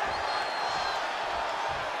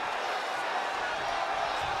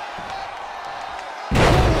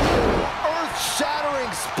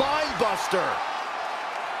 Earth-shattering spine buster.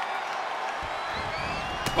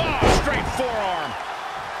 Oh, straight forearm.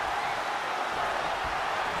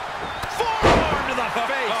 Forearm to the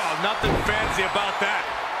face. Oh, nothing fancy about that.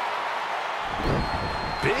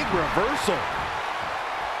 Big reversal.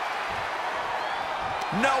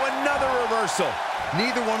 No, another reversal.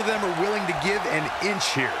 Neither one of them are willing to give an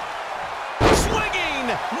inch here. Swinging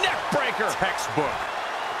neck breaker. Textbook.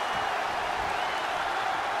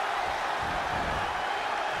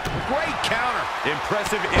 Great counter.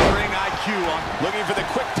 Impressive in-ring IQ on. Looking for the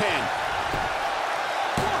quick pin.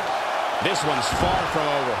 This one's far from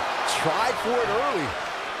over. Tried for it early.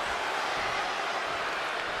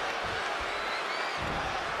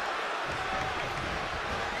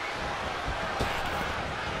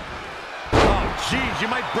 Oh, geez, you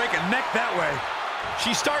might break a neck that way.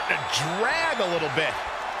 She's starting to drag a little bit.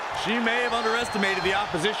 She may have underestimated the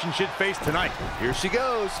opposition she'd face tonight. Here she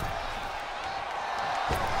goes.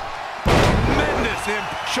 Tremendous imp.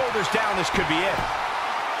 Shoulders down, this could be it.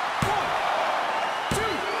 1, 2,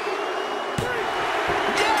 3.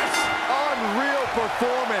 Yes! Unreal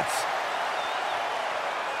performance.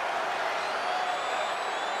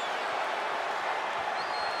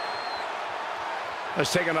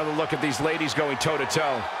 Let's take another look at these ladies going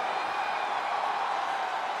toe-to-toe.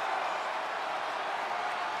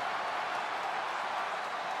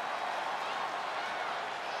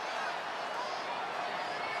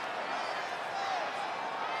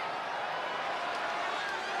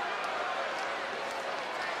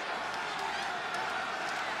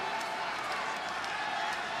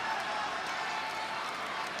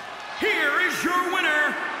 Here is your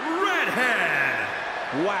winner,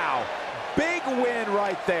 Wow, big win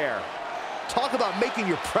right there. Talk about making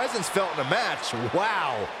your presence felt in a match.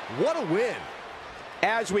 Wow, what a win.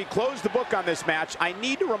 As we close the book on this match, I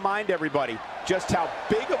need to remind everybody just how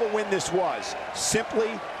big of a win this was. Simply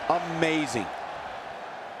amazing.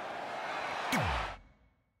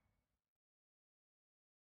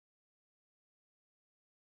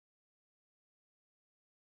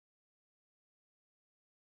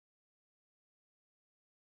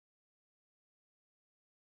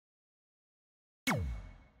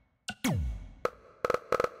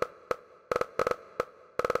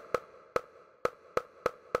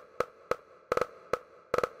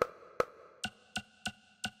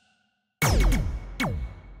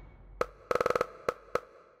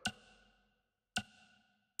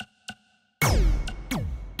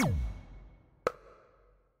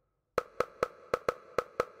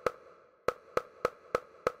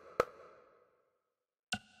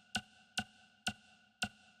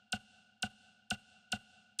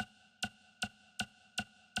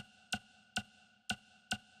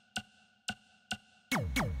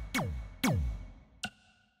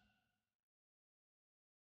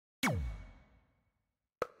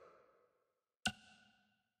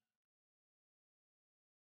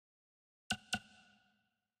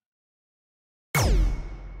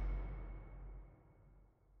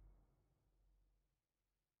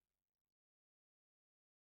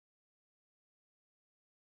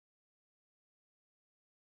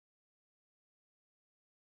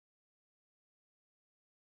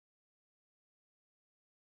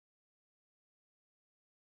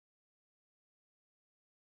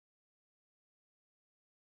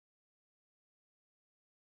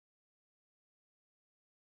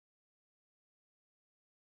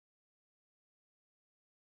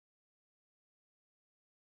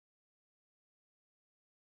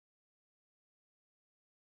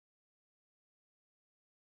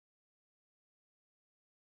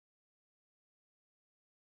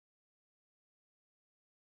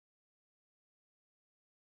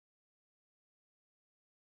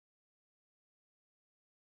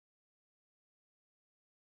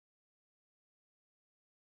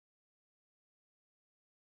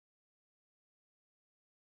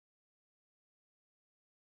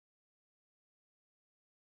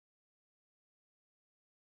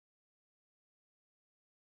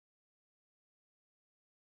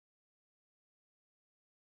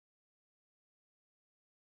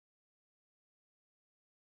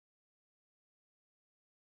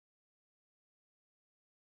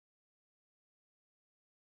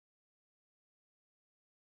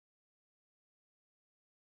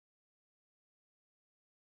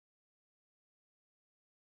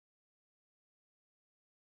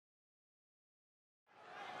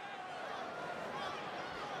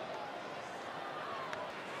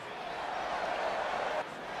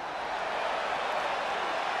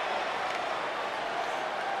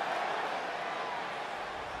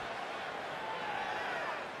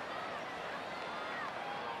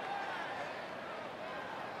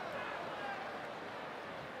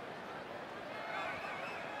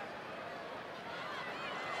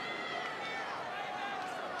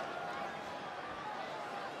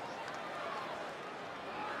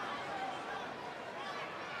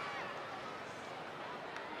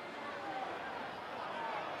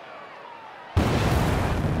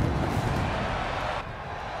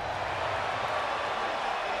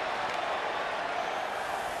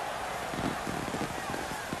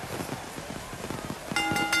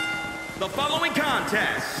 The following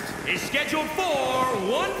contest is scheduled for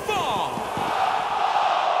one fall.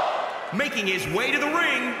 Making his way to the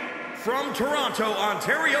ring from Toronto,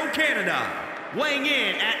 Ontario, Canada, weighing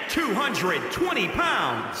in at 220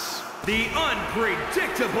 pounds, the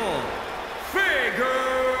unpredictable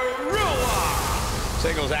Figgy.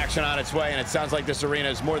 Singles action on its way, and it sounds like this arena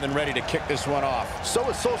is more than ready to kick this one off. So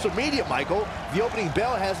is social media, Michael. The opening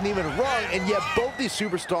bell hasn't even rung, and yet both these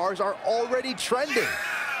superstars are already trending.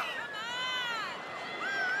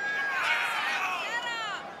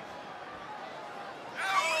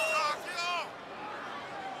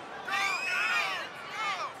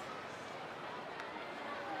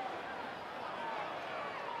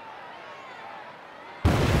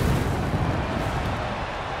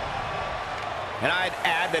 And I'd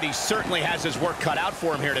add that he certainly has his work cut out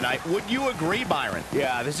for him here tonight. Would you agree, Byron?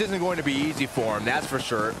 Yeah, this isn't going to be easy for him, that's for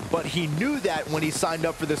sure. But he knew that when he signed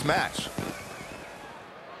up for this match.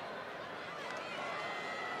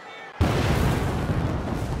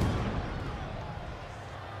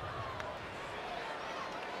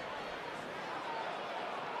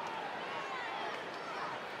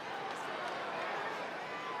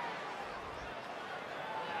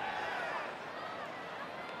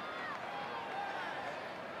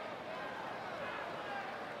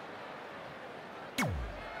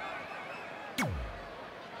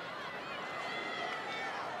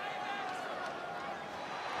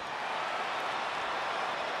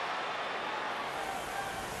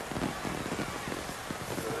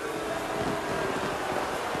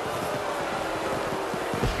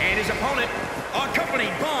 his opponent,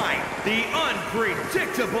 accompanied by the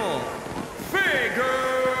unpredictable Figgy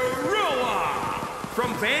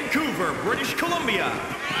from Vancouver, British Columbia,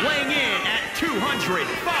 weighing in at 205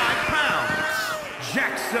 pounds,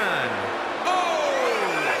 Jackson.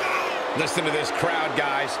 Listen to this crowd,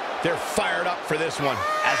 guys. They're fired up for this one.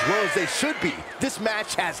 As well as they should be. This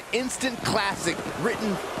match has instant classic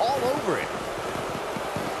written all over it.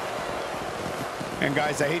 And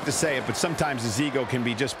guys, I hate to say it, but sometimes his ego can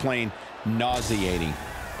be just plain nauseating.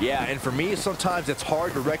 Yeah, and for me, sometimes it's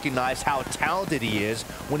hard to recognize how talented he is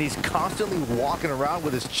when he's constantly walking around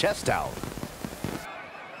with his chest out.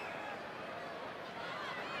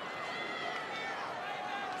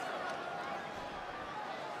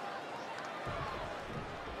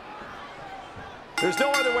 There's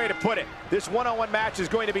no other way to put it. This one-on-one match is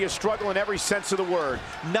going to be a struggle in every sense of the word.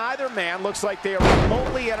 Neither man looks like they are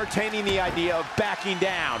remotely entertaining the idea of backing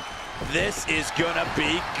down. This is gonna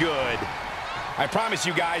be good. I promise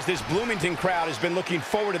you guys, this Bloomington crowd has been looking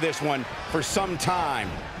forward to this one for some time.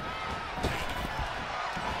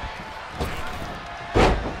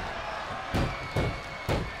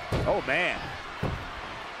 Oh, man.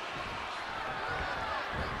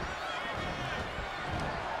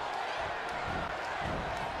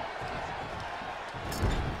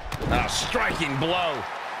 A striking blow.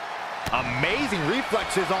 Amazing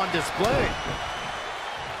reflexes on display.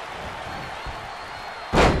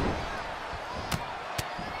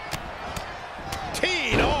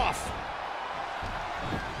 Teed off.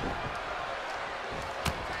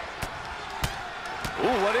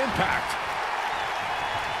 Ooh, what impact.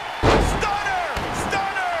 Stunner!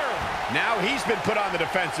 Stunner! Now he's been put on the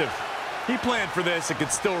defensive. He planned for this and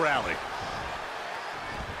could still rally.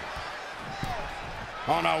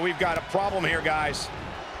 Oh, no, we've got a problem here, guys.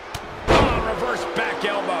 Oh, reverse back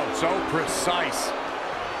elbow. So precise.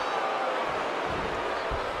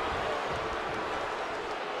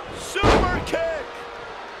 Super kick!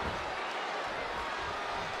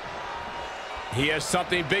 He has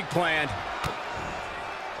something big planned.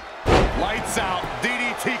 Lights out.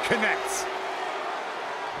 DDT connects.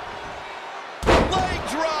 Leg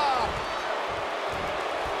drop!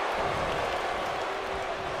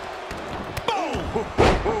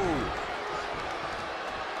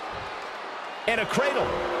 And a cradle.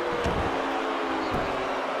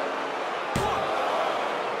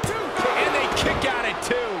 And they kick out at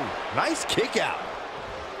 2. Nice kick out.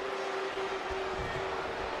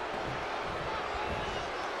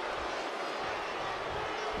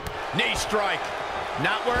 Knee strike.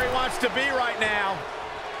 Not where he wants to be right now.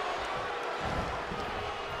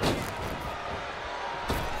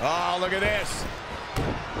 Oh, look at this.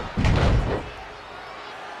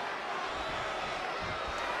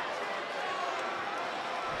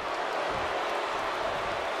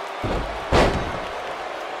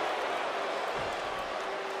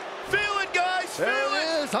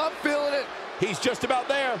 I'm feeling it. He's just about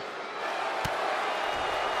there.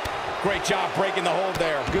 Great job breaking the hold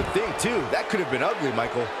there. Good thing, too. That could have been ugly,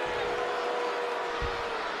 Michael.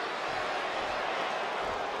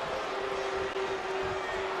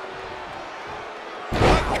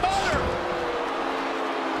 Color.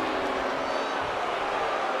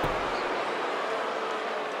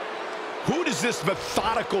 Who does this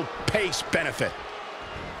methodical pace benefit?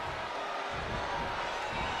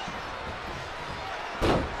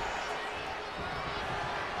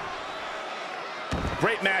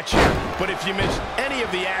 Great match here, but if you missed any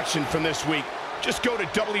of the action from this week, just go to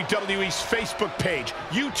WWE's Facebook page,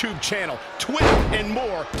 YouTube channel, Twitter, and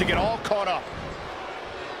more to get all caught up.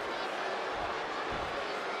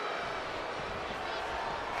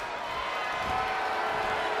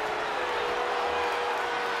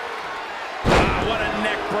 What a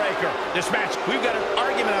neck breaker. This match, we've got an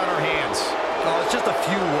argument on our hands. Oh, it's just a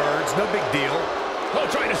few words, no big deal. Oh,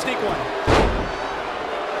 trying to sneak one.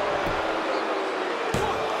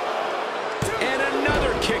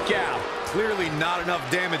 Kick out. Clearly not enough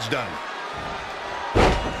damage done.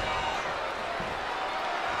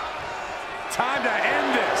 Time to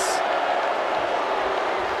end this.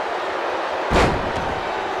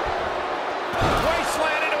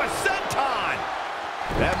 Wasteland into a senton.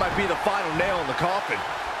 That might be the final nail in the coffin.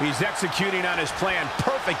 He's executing on his plan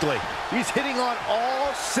perfectly. He's hitting on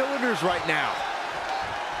all cylinders right now.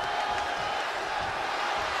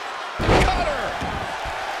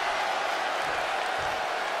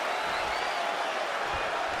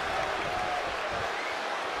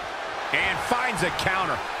 And finds a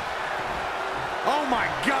counter. Oh, my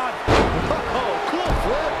God. Oh, cool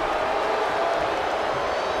flip.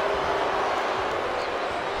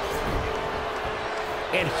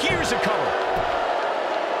 And here's a cover.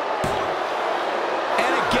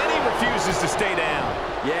 And again he refuses to stay down.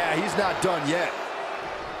 Yeah, he's not done yet.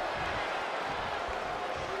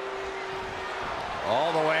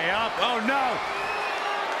 All the way up. Oh, no.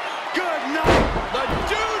 Good night. The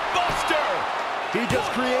Dude Buster. He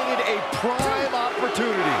just created a prime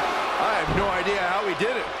opportunity. I have no idea how he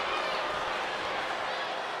did it.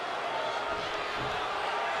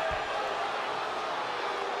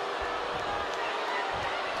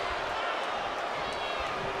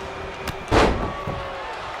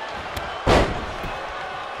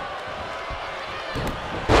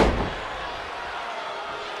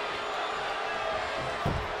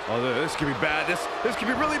 Oh, this could be bad. This could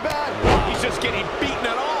be really bad. He's just getting beaten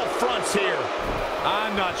on all fronts here.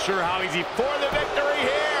 I'm not sure how easy. For the victory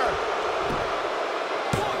here.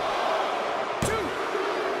 1, 2,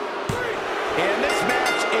 3. And this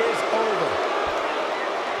match is over.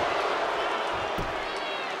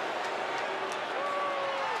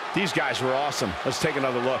 These guys were awesome. Let's take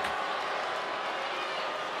another look.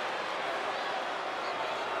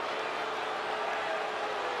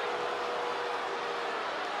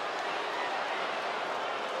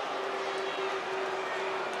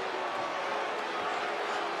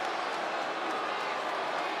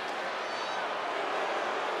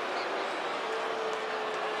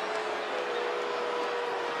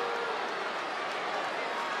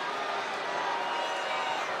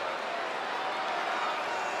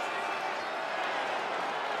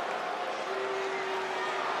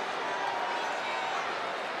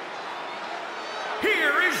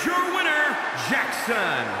 Here is your winner,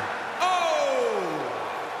 Jackson. Oh!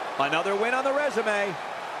 Another win on the resume.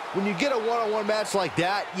 When you get a one-on-one match like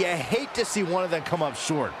that, you hate to see one of them come up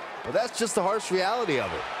short. But that's just the harsh reality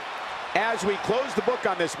of it. As we close the book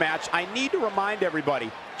on this match, I need to remind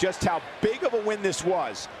everybody just how big of a win this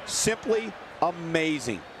was. Simply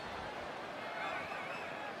amazing.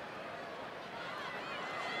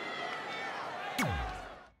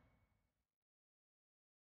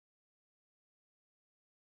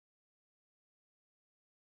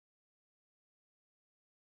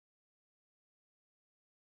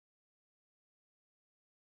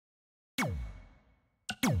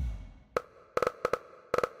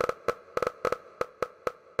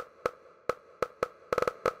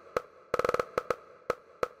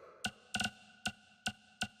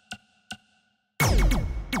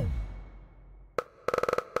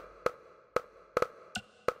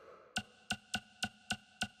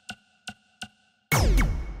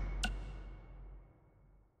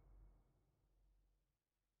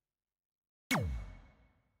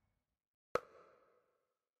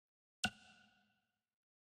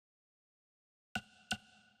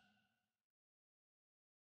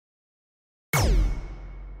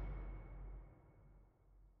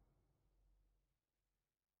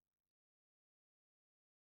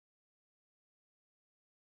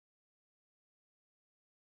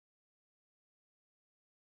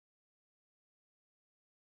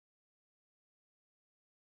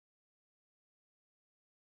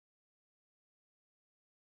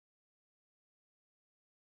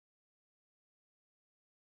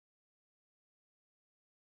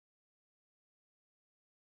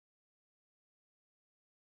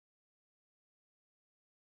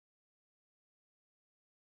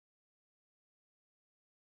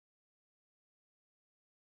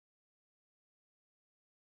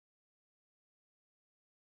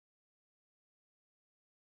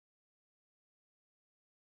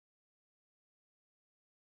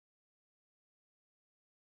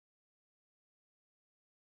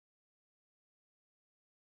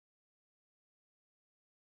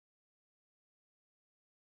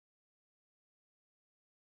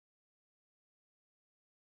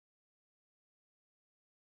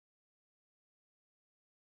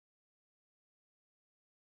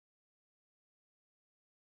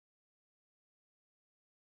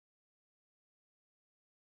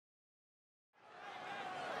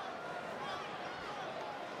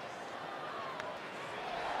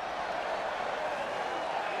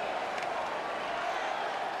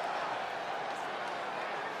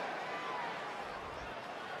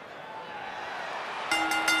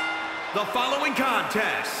 The following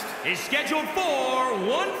contest is scheduled for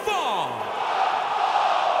one fall.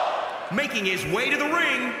 Making his way to the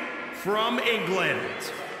ring from England,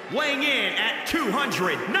 weighing in at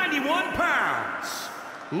 291 pounds,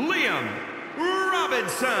 Liam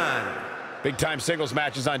Robinson. Big-time singles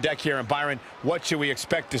matches on deck here. And Byron, what should we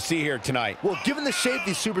expect to see here tonight? Well, given the shape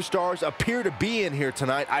these superstars appear to be in here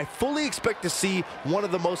tonight, I fully expect to see one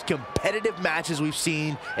of the most competitive matches we've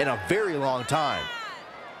seen in a very long time.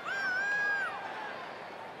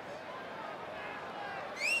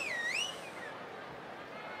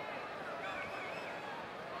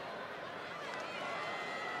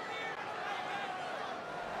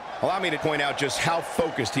 Allow me to point out just how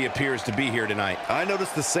focused he appears to be here tonight. I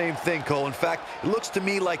noticed the same thing, Cole. In fact, it looks to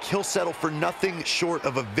me like he'll settle for nothing short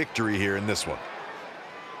of a victory here in this one.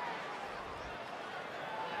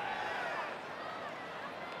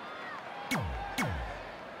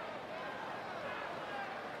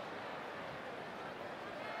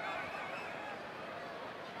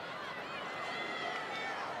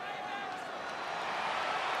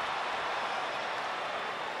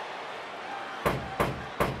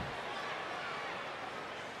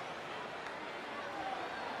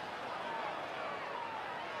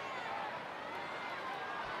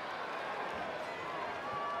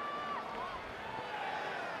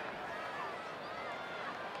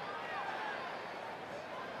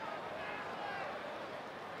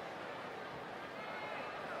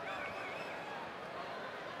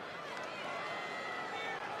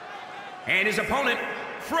 And his opponent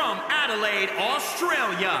from Adelaide,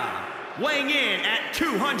 Australia, weighing in at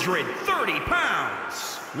 230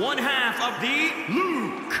 pounds, one half of the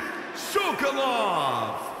Luke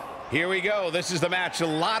Sokolov. Here we go. This is the match a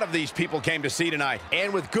lot of these people came to see tonight.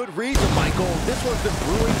 And with good reason, Michael. This one's been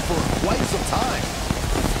brewing for quite some time.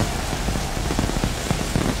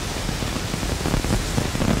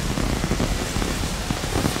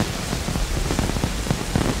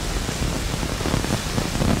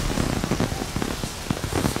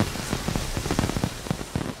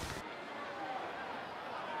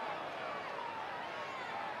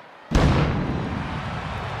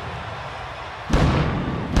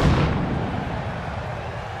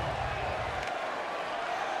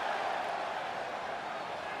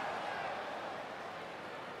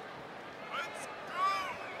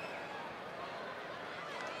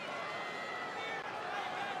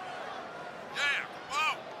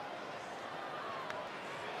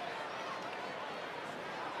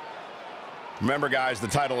 Remember, guys, the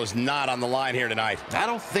title is not on the line here tonight. I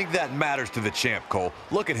don't think that matters to the champ, Cole.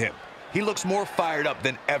 Look at him. He looks more fired up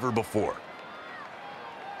than ever before.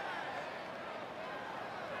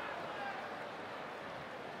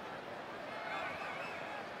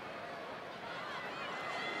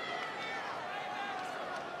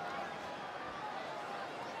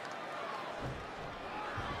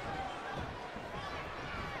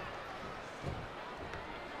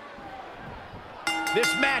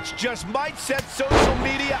 This match just might set social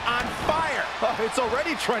media on fire. Oh, it's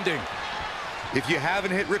already trending. If you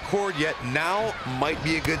haven't hit record yet, now might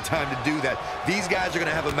be a good time to do that. These guys are going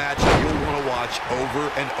to have a match that you'll want to watch over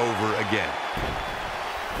and over again.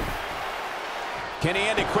 Can he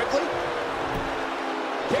end it quickly?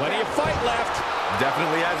 Plenty of fight left.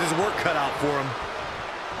 Definitely has his work cut out for him.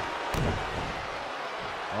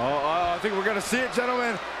 I think we're going to see it,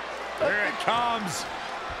 gentlemen. Here it comes.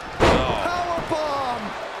 Powerbomb!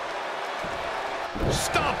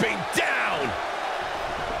 Stomping down.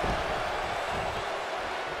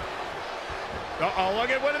 Uh-oh, look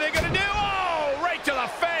at what are they going to do? Oh, right to the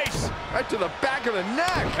face. Right to the back of the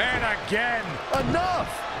neck. And again. Enough.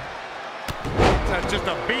 That's just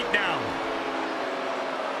a beat down.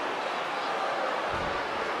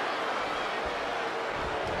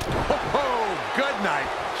 Oh, good night.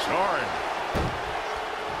 Short.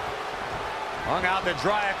 Hung out to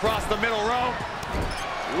dry across the middle rope.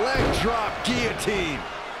 Leg drop guillotine.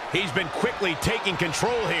 He's been quickly taking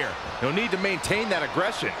control here. He'll need to maintain that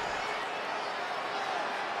aggression.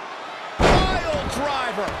 Pile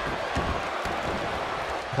driver.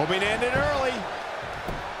 Hoping to end it early.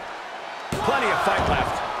 Plenty of fight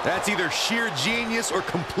left. That's either sheer genius or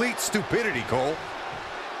complete stupidity, Cole.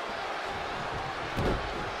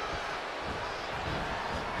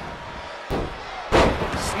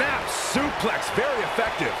 Snap suplex, very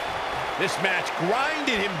effective. This match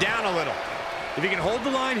grinded him down a little. If he can hold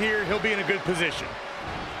the line here, he'll be in a good position.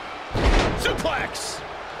 Suplex.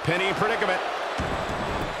 Penny in predicament.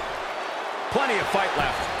 Plenty of fight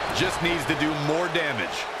left. Just needs to do more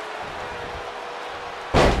damage.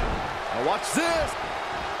 Now watch this.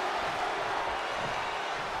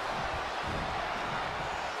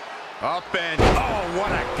 Up and, oh,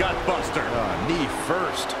 what a gut buster. Knee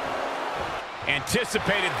first.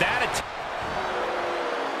 Anticipated that attack.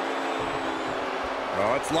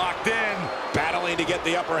 Oh, it's locked in. Battling to get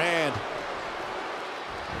the upper hand.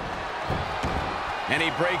 And he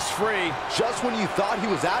breaks free. Just when you thought he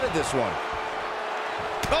was out of this one.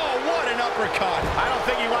 Oh, what an uppercut. I don't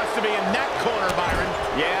think he wants to be in that corner, Byron.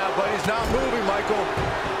 Yeah, but he's not moving, Michael.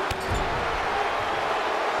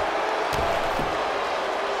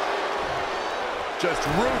 Just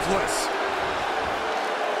ruthless.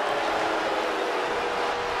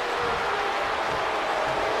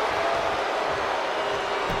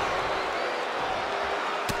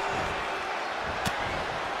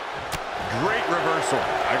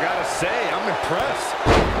 I'm impressed.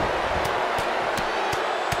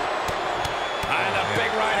 And the big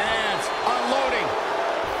right hands, unloading.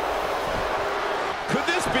 Could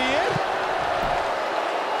this be it?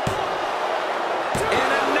 And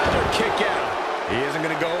another kick out. He isn't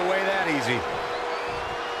going to go away that easy.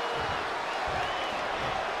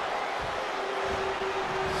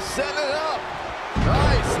 Set it up.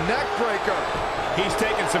 Nice neck breaker. He's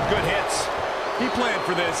taking some good hits. He planned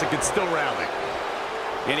for this and could still rally.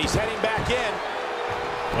 And he's heading back in.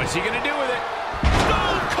 What's he going to do with it?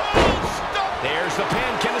 Stone Cold Stone. There's the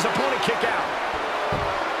pin. Can his opponent kick out?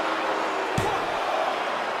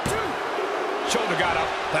 1, 2. Shoulder got up,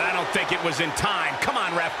 but I don't think it was in time. Come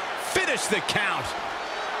on, ref. Finish the count.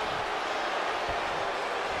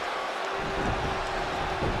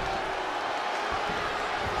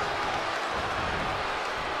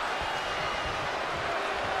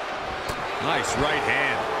 Nice right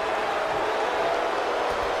hand.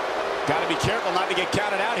 Got to be careful not to get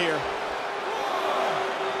counted out here.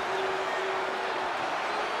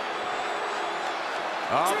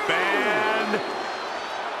 Up and...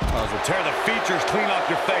 Oh, will tear the features clean off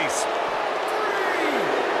your face.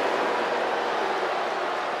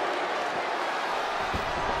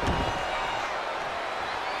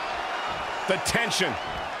 3. The tension,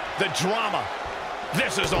 the drama.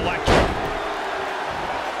 This is electric.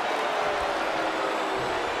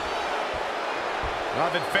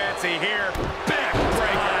 Nothing fancy here.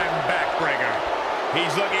 Backbreaker. Backbreaker.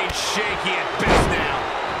 He's looking shaky at best now.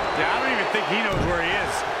 Yeah, I don't even think he knows where he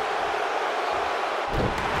is.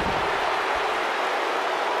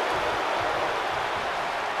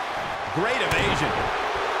 Great evasion.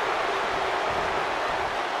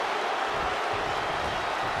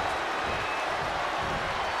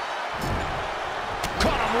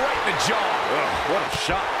 Caught him right in the jaw. Ugh, what a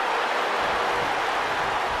shot.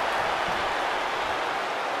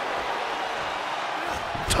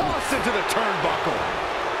 Toss into the turnbuckle.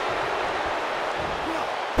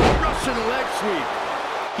 Russian leg sweep.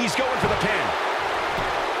 He's going for the pin.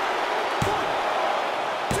 1,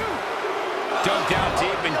 2. Dug down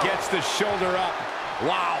deep and gets the shoulder up.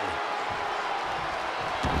 Wow.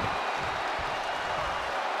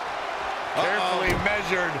 Carefully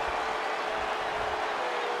measured.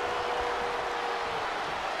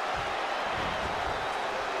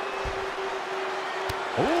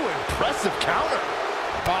 Ooh, impressive counter.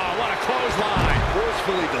 Oh, what a clothesline.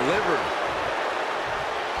 Forcefully delivered.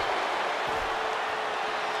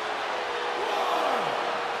 1,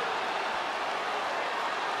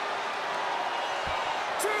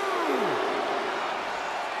 2.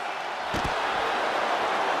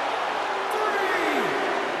 3.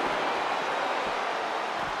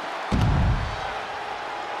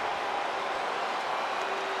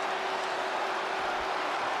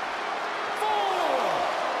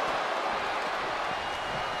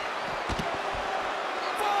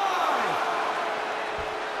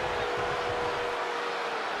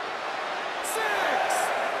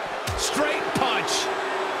 Straight punch.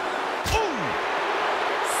 Ooh.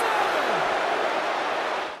 7.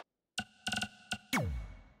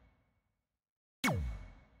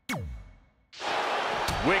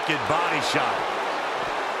 Wicked body shot.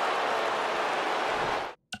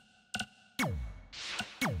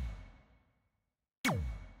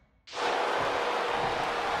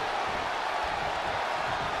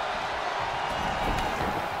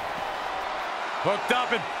 Hooked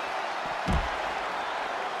up and...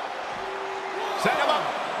 Set him up.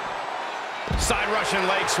 Side Russian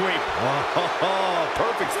leg sweep. Oh,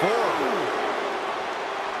 perfect form.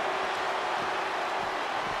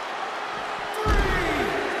 3.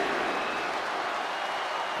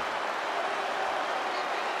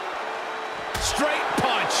 Straight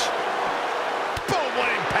punch. Boom, what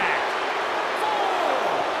impact.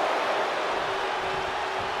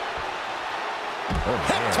 4.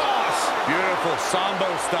 Hip toss. Beautiful Sambo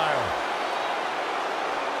style.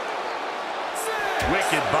 6.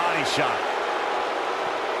 Wicked body shot.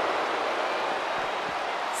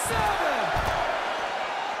 7.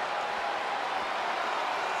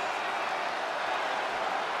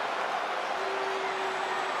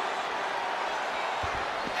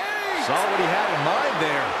 Saw what he had in mind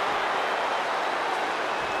there.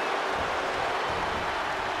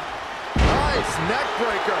 Nice neck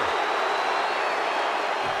breaker.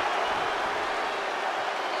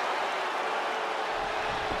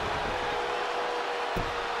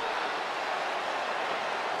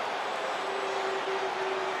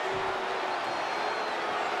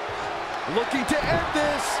 Looking to end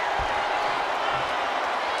this.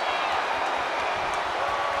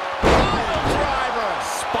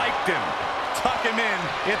 Spiked him. Tuck him in.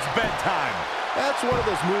 It's bedtime. That's one of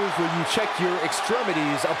those moves where you check your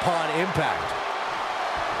extremities upon impact.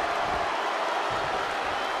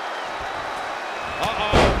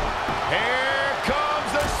 Uh-oh. Here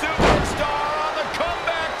comes the superstar on the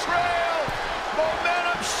comeback trail.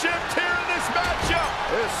 Momentum shift here in this matchup.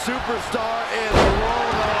 This superstar is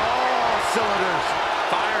rolling on all cylinders.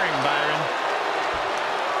 Firing, Byron.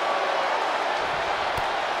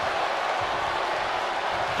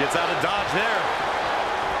 Gets out of dodge there.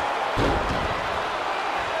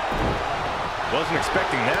 Wasn't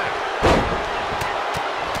expecting that.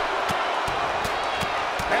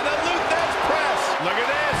 And the Luthez press. Look at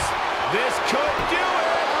this. This could do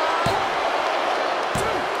it.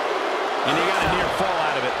 And he got a near fall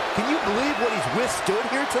out of it. Can you believe what he's withstood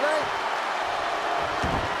here tonight?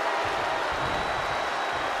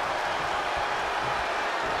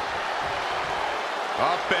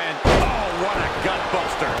 Up and, oh, what a gut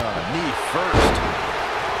buster. Knee first.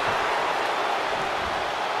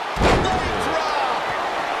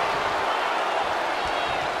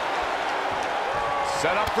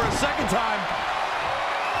 Set up for a second time.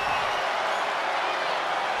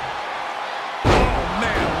 Oh,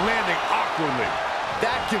 man, landing awkwardly.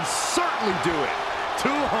 That can certainly do it. 2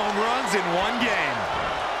 home runs in 1 game.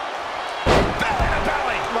 Belly to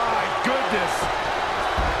belly. My goodness.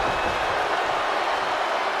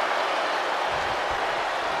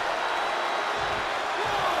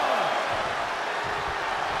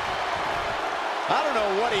 I don't know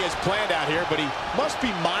what he has planned out here, but he must be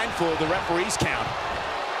mindful of the referee's count.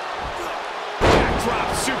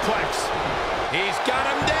 Backdrop suplex. He's got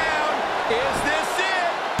him down. Is this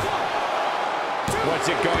it? What's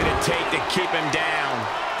it going to take to keep him down?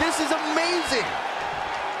 This is amazing.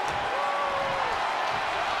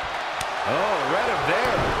 Oh, read him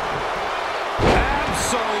there.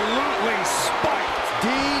 Absolutely spiked.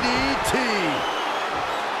 DDT.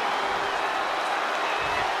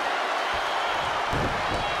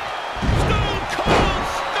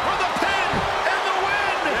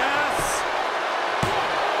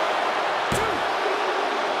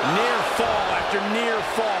 Near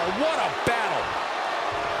fall. What a battle.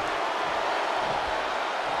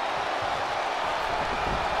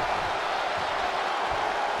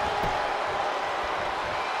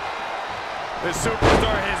 The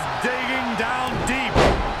superstar is digging down deep.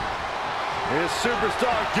 This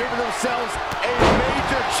superstar giving themselves a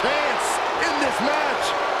major chance in this match.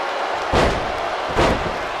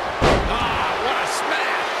 Ah, what a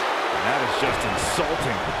smash. That is just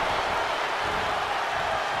insulting.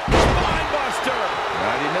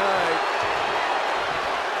 Nighty night.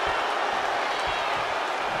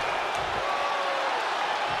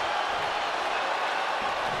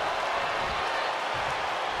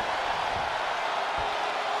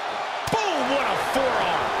 Boom, what a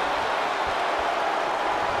forearm.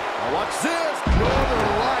 Now watch this.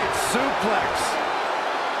 Northern Lights suplex.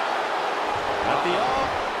 At the arm.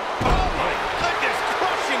 Oh my goodness,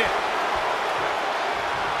 crushing it.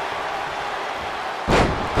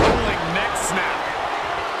 Rolling neck snap.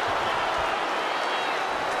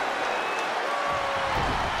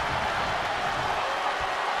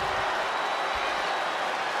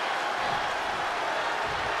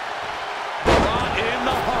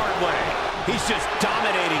 He's just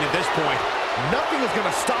dominating at this point. Nothing is going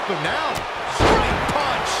to stop him now. Straight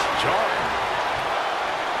punch. Jarring.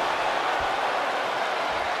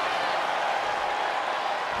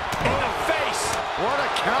 In the face. What a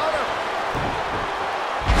counter.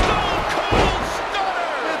 Stone Cold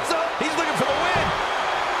Stunner. It's up. He's looking for the win.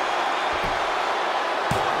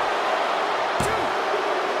 1, 2,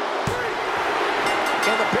 3.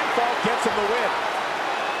 And the pinfall gets him the win.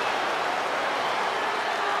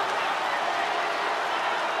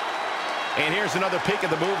 And here's another peek of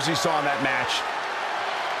the moves he saw in that match.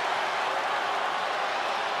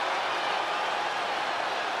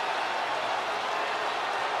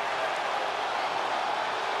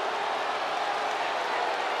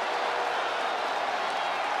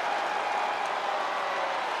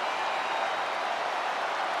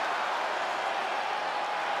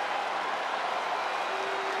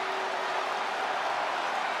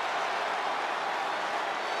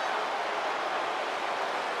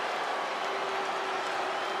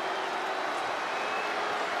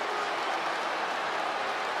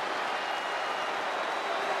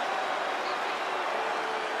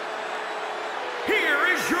 Here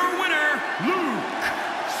is your winner, Luke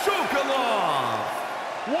Sokolov.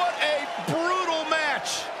 What a brutal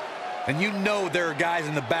match. And you know there are guys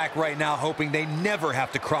in the back right now hoping they never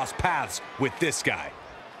have to cross paths with this guy.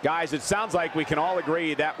 Guys, it sounds like we can all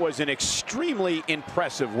agree that was an extremely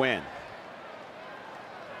impressive win.